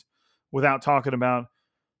list without talking about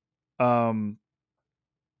Javon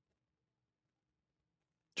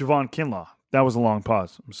Kinlaw. That was a long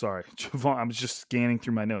pause. I'm sorry. I was just scanning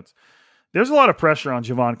through my notes. There's a lot of pressure on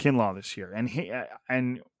Javon Kinlaw this year.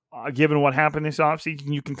 And given what happened this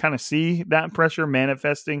offseason, you can kind of see that pressure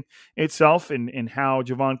manifesting itself in how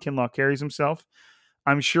Javon Kinlaw carries himself.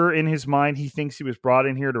 I'm sure in his mind he thinks he was brought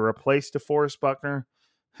in here to replace DeForest Buckner,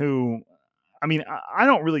 who, I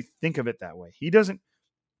don't really think of it that way.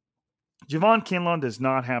 Javon Kinlaw does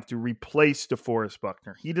not have to replace DeForest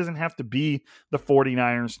Buckner. He doesn't have to be the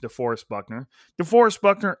 49ers DeForest Buckner. DeForest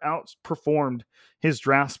Buckner outperformed his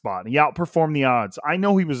draft spot. He outperformed the odds. I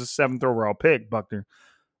know he was a 7th overall pick, Buckner,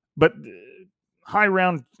 but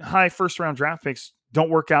high first round draft picks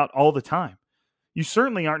don't work out all the time. You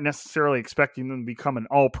certainly aren't necessarily expecting them to become an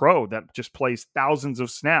all-pro that just plays thousands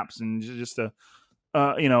of snaps and just a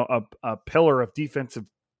pillar of defensive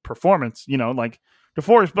performance. Like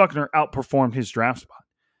DeForest Buckner outperformed his draft spot.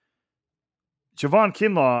 Javon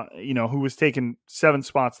Kinlaw, who was taken 7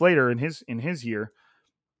 spots later in his year,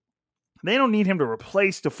 they don't need him to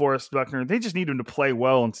replace DeForest Buckner. They just need him to play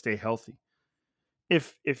well and stay healthy.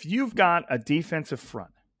 If you've got a defensive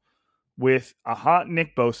front with a hot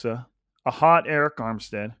Nick Bosa, a hot Eric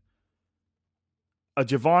Armstead, a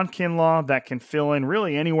Javon Kinlaw that can fill in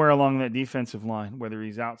really anywhere along that defensive line, whether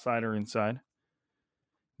he's outside or inside,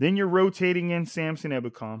 then you're rotating in Samson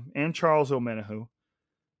Ebukam and Charles Omenihu,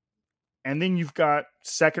 and then you've got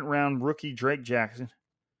 2nd round rookie Drake Jackson,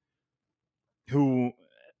 who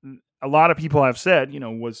a lot of people have said,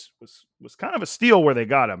 was kind of a steal where they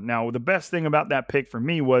got him. Now, the best thing about that pick for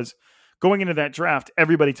me was going into that draft,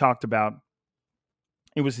 everybody talked about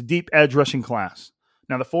it was a deep edge rushing class.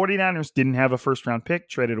 Now, the 49ers didn't have a 1st round pick,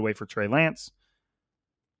 traded away for Trey Lance.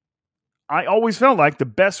 I always felt like the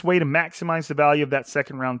best way to maximize the value of that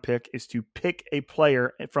second round pick is to pick a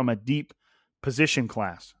player from a deep position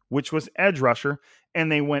class, which was edge rusher, and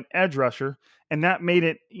they went edge rusher, and that made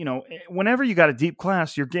it, whenever you got a deep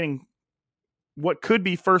class, you're getting what could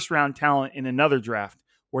be first round talent in another draft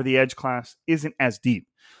where the edge class isn't as deep.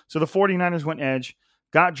 So the 49ers went edge,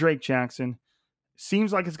 got Drake Jackson.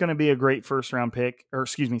 Seems like it's going to be a great second round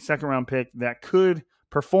pick that could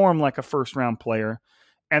perform like a first round player.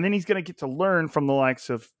 And then he's going to get to learn from the likes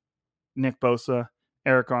of Nick Bosa,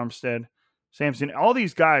 Eric Armstead, Samson. All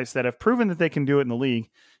these guys that have proven that they can do it in the league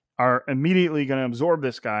are immediately going to absorb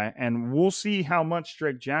this guy. And we'll see how much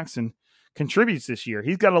Drake Jackson contributes this year.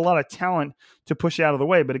 He's got a lot of talent to push out of the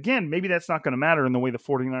way. But again, maybe that's not going to matter in the way the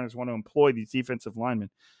 49ers want to employ these defensive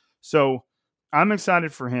linemen. So I'm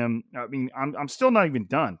excited for him. I mean, I'm still not even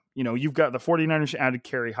done. You've got the 49ers added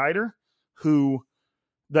Kerry Hyder, who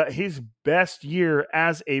his best year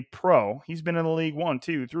as a pro, he's been in the league 1,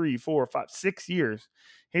 2, 3, 4, 5, 6 years.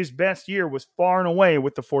 His best year was far and away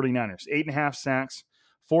with the 49ers. 8.5 sacks,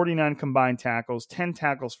 49 combined tackles, 10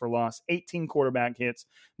 tackles for loss, 18 quarterback hits.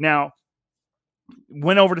 Now,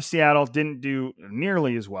 went over to Seattle, didn't do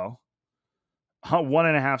nearly as well.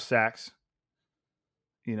 1.5 sacks.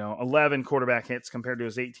 11 quarterback hits compared to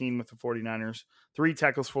his 18 with the 49ers. 3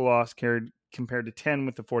 tackles for loss compared to 10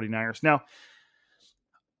 with the 49ers. Now,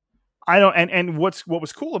 I don't, and what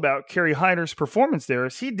was cool about Kerry Hyder's performance there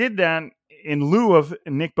is he did that in lieu of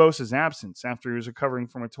Nick Bosa's absence after he was recovering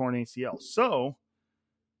from a torn ACL. So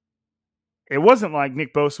it wasn't like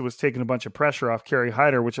Nick Bosa was taking a bunch of pressure off Kerry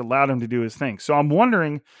Hyder, which allowed him to do his thing. So I'm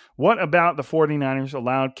wondering what about the 49ers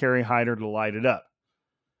allowed Kerry Hyder to light it up?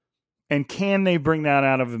 And can they bring that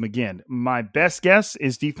out of him again? My best guess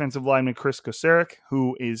is defensive lineman Chris Kocurek,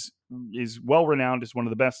 who is well-renowned as one of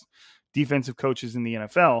the best defensive coaches in the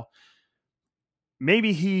NFL.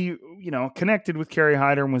 Maybe he, connected with Kerry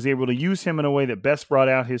Hyder and was able to use him in a way that best brought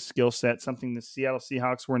out his skill set, something the Seattle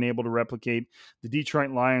Seahawks weren't able to replicate. The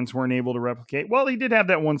Detroit Lions weren't able to replicate. Well, he did have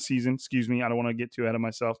that one season. Excuse me, I don't want to get too ahead of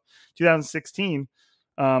myself. 2016,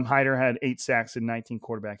 Hyder had 8 sacks and 19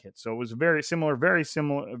 quarterback hits. So it was a very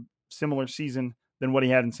similar season than what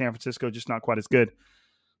he had in San Francisco, just not quite as good.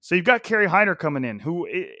 So you've got Kerry Hyder coming in, who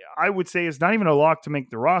I would say is not even a lock to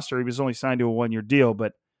make the roster. He was only signed to a 1-year deal,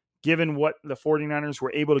 but given what the 49ers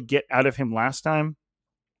were able to get out of him last time,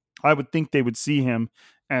 I would think they would see him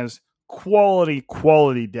as quality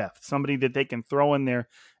depth, somebody that they can throw in there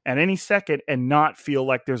at any second and not feel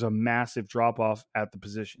like there's a massive drop-off at the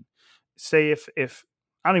position. Say if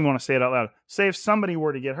I don't even want to say it out loud, say if somebody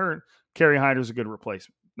were to get hurt, Kerry Hyder's a good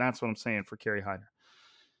replacement. That's what I'm saying for Kerry Hyder.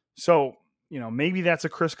 So, maybe that's a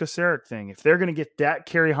Chris Kocurek thing. If they're going to get that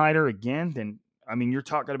Kerry Hyder again, then, you're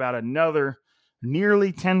talking about another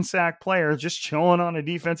nearly 10-sack player just chilling on a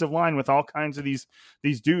defensive line with all kinds of these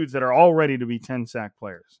dudes that are all ready to be 10-sack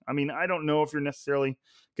players. I don't know if you're necessarily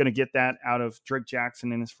going to get that out of Drake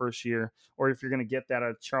Jackson in his first year, or if you're going to get that out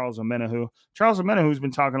of Charles Omenihu. Charles Omenihu's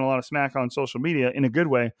been talking a lot of smack on social media in a good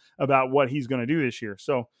way about what he's going to do this year.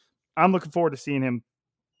 So I'm looking forward to seeing him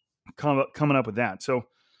coming up with that. So,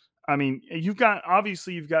 you've got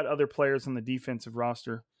other players on the defensive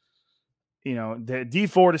roster. The D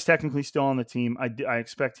Ford is technically still on the team. I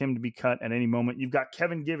expect him to be cut at any moment. You've got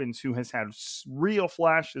Kevin Givens, who has had real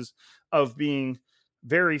flashes of being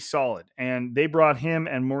very solid. And they brought him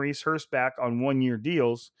and Maurice Hurst back on 1-year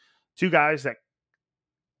deals. 2 guys that,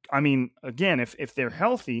 again, if they're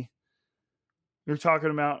healthy, you're talking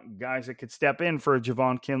about guys that could step in for a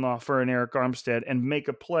Javon Kinlaw, for an Eric Armstead, and make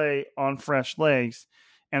a play on fresh legs.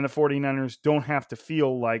 And the 49ers don't have to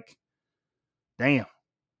feel like, damn,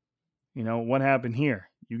 what happened here?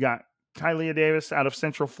 You got Kylia Davis out of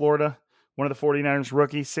Central Florida, one of the 49ers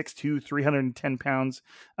rookies, 6'2", 310 pounds,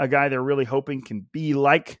 a guy they're really hoping can be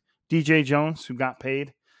like DJ Jones, who got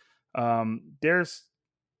paid. There's,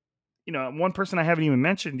 one person I haven't even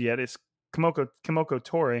mentioned yet is Kemoko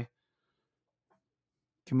Toure.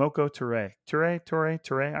 Kemoko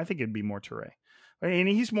Toure. I think it'd be more Toure. And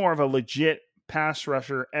he's more of a legit pass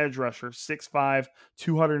rusher, edge rusher, 6'5",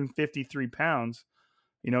 253 pounds.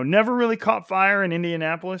 Never really caught fire in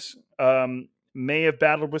Indianapolis. May have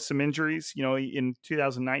battled with some injuries. In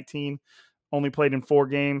 2019, only played in 4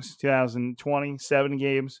 games. 2020, 7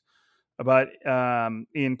 games. But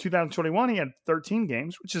in 2021, he had 13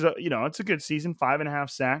 games, which is it's a good season. 5.5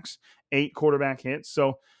 sacks, 8 quarterback hits.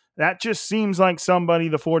 So that just seems like somebody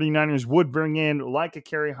the 49ers would bring in, like a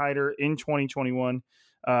Kerry Hyder in 2020,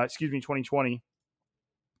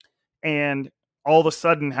 and all of a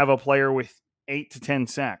sudden have a player with 8 to 10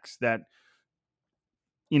 sacks that,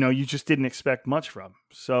 you just didn't expect much from.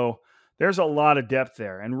 So there's a lot of depth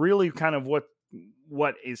there. And really kind of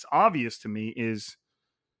what is obvious to me is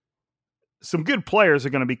some good players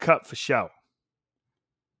are going to be cut for show.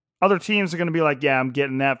 Other teams are going to be like, yeah, I'm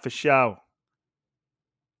getting that for show.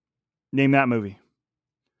 Name that movie.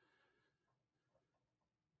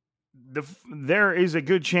 There is a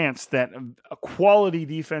good chance that a quality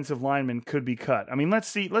defensive lineman could be cut. I mean, let's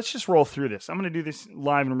see. Let's just roll through this. I'm going to do this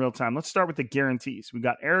live in real time. Let's start with the guarantees. We've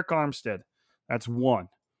got Eric Armstead. That's 1.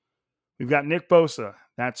 We've got Nick Bosa.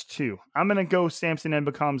 That's 2. I'm going to go Samson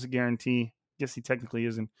Ebekam's a guarantee. Guess he technically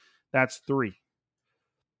isn't. That's 3.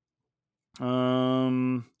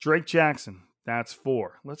 Drake Jackson. That's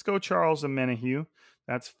 4. Let's go Charles Omenihu.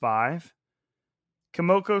 That's 5.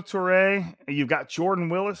 Kemoko Turay. You've got Jordan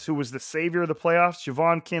Willis, who was the savior of the playoffs.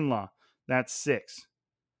 Javon Kinlaw. That's 6.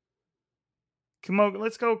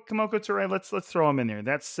 Let's go Kemoko Turay. Let's throw him in there.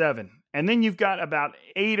 That's 7. And then you've got about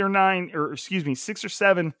 6 or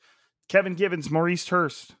 7. Kevin Givens, Maurice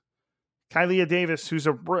Hurst, Kylea Davis, who's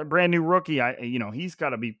a brand new rookie. He's got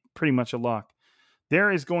to be pretty much a lock.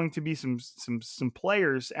 There is going to be some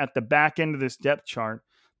players at the back end of this depth chart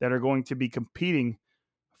that are going to be competing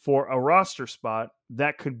for a roster spot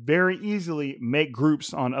that could very easily make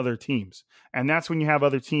groups on other teams. And that's when you have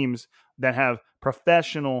other teams that have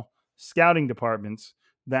professional scouting departments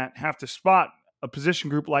that have to spot a position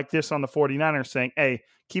group like this on the 49ers saying, hey,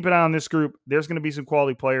 keep an eye on this group. There's going to be some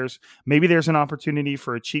quality players. Maybe there's an opportunity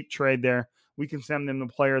for a cheap trade there. We can send them the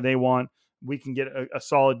player they want. We can get a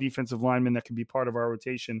solid defensive lineman that can be part of our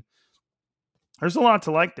rotation. There's a lot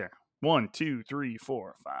to like there. 1, 2, 3,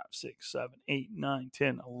 4, 5, 6, 7, 8, 9,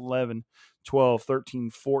 10, 11, 12, 13,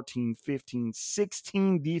 14, 15,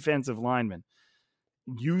 16 defensive linemen.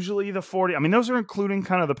 Usually the 40, those are including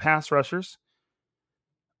kind of the pass rushers,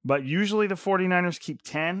 but usually the 49ers keep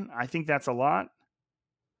 10. I think that's a lot.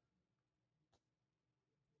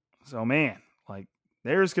 So, man,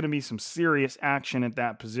 there's going to be some serious action at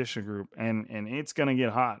that position group, and it's going to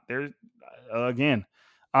get hot. Again,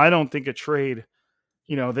 I don't think a trade,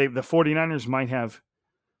 the 49ers might have,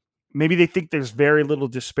 maybe they think there's very little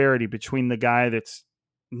disparity between the guy that's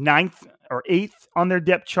 9th or 8th on their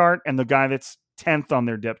depth chart and the guy that's 10th on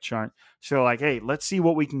their depth chart. So hey, let's see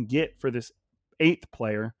what we can get for this 8th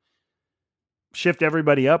player, shift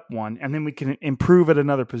everybody up 1, and then we can improve at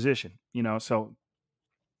another position, so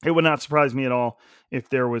it would not surprise me at all if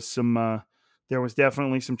there was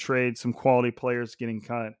definitely some trades, some quality players getting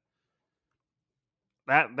cut.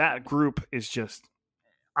 That group is just,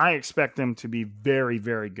 I expect them to be very,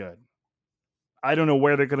 very good. I don't know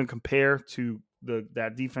where they're going to compare to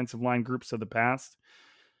that defensive line groups of the past,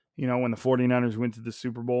 when the 49ers went to the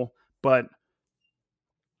Super Bowl, but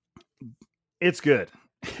it's good.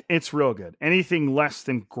 It's real good. Anything less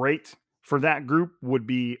than great for that group would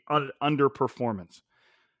be underperformance.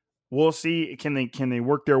 We'll see. Can they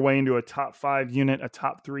work their way into a top 5 unit, a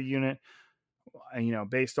top 3 unit?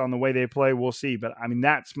 Based on the way they play, we'll see. But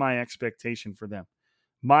that's my expectation for them.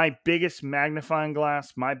 My biggest magnifying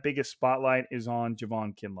glass, my biggest spotlight is on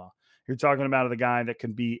Javon Kinlaw. You're talking about the guy that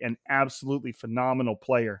can be an absolutely phenomenal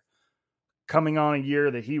player coming on a year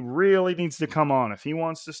that he really needs to come on. If he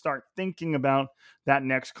wants to start thinking about that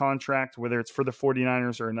next contract, whether it's for the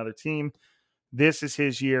 49ers or another team, this is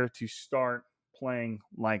his year to start playing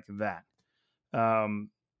like that. And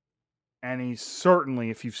he's certainly,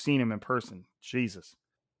 if you've seen him in person, Jesus,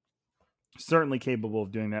 certainly capable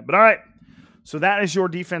of doing that. But all right, so that is your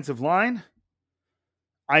defensive line.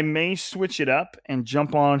 I may switch it up and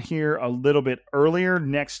jump on here a little bit earlier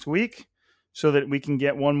next week so that we can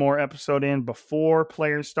get one more episode in before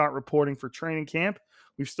players start reporting for training camp.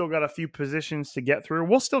 We've still got a few positions to get through.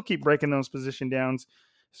 We'll still keep breaking those positions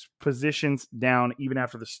down even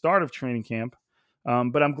after the start of training camp.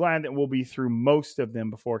 But I'm glad that we'll be through most of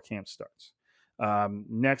them before camp starts.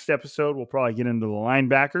 Next episode, we'll probably get into the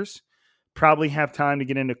linebackers. Probably have time to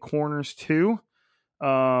get into corners too.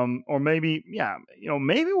 Or maybe,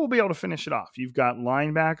 maybe we'll be able to finish it off. You've got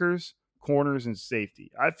linebackers, corners, and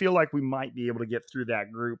safety. I feel like we might be able to get through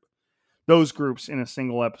those groups in a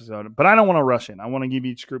single episode. But I don't want to rush in. I want to give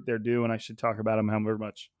each group their due, and I should talk about them however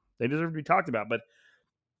much they deserve to be talked about. But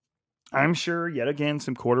I'm sure, yet again,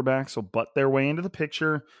 some quarterbacks will butt their way into the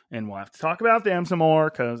picture, and we'll have to talk about them some more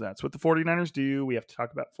because that's what the 49ers do. We have to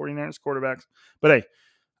talk about 49ers quarterbacks. But hey,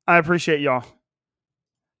 I appreciate y'all.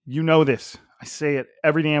 You know this. I say it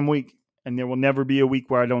every damn week, and there will never be a week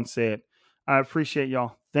where I don't say it. I appreciate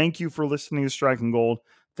y'all. Thank you for listening to Striking Gold.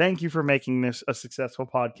 Thank you for making this a successful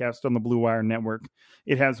podcast on the Blue Wire Network.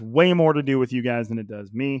 It has way more to do with you guys than it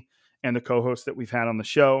does me and the co-hosts that we've had on the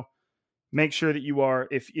show. make sure that you are,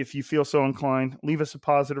 if you feel so inclined, leave us a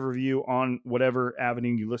positive review on whatever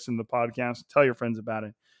avenue you listen to the podcast. Tell your friends about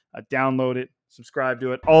it. Download it, subscribe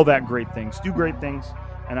to it, all that great things. Do great things,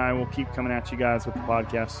 and I will keep coming at you guys with the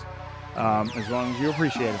podcast as long as you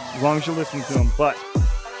appreciate it, as long as you're listening to them. But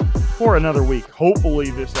for another week,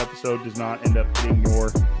 hopefully this episode does not end up hitting your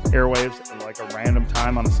airwaves at like a random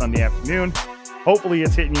time on a Sunday afternoon. Hopefully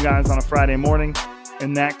it's hitting you guys on a Friday morning.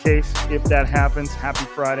 In that case, if that happens, happy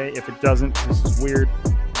Friday. If it doesn't, this is weird.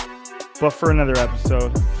 But for another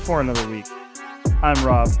episode, for another week, I'm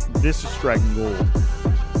Rob. This is Striking Gold,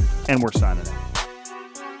 and we're signing out.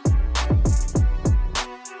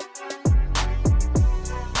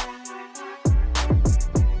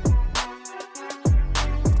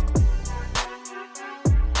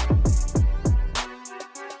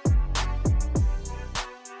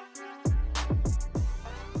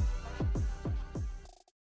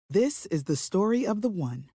 This is the story of the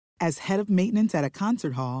one. As head of maintenance at a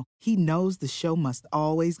concert hall, he knows the show must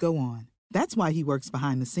always go on. That's why he works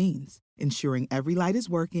behind the scenes, ensuring every light is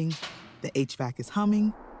working, the HVAC is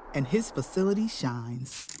humming, and his facility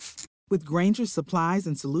shines. With Grainger's supplies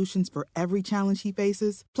and solutions for every challenge he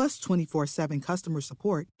faces, plus 24/7 customer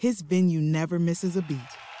support, his venue never misses a beat.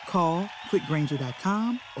 Call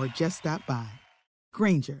quickgrainger.com or just stop by.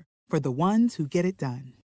 Grainger, for the ones who get it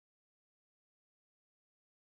done.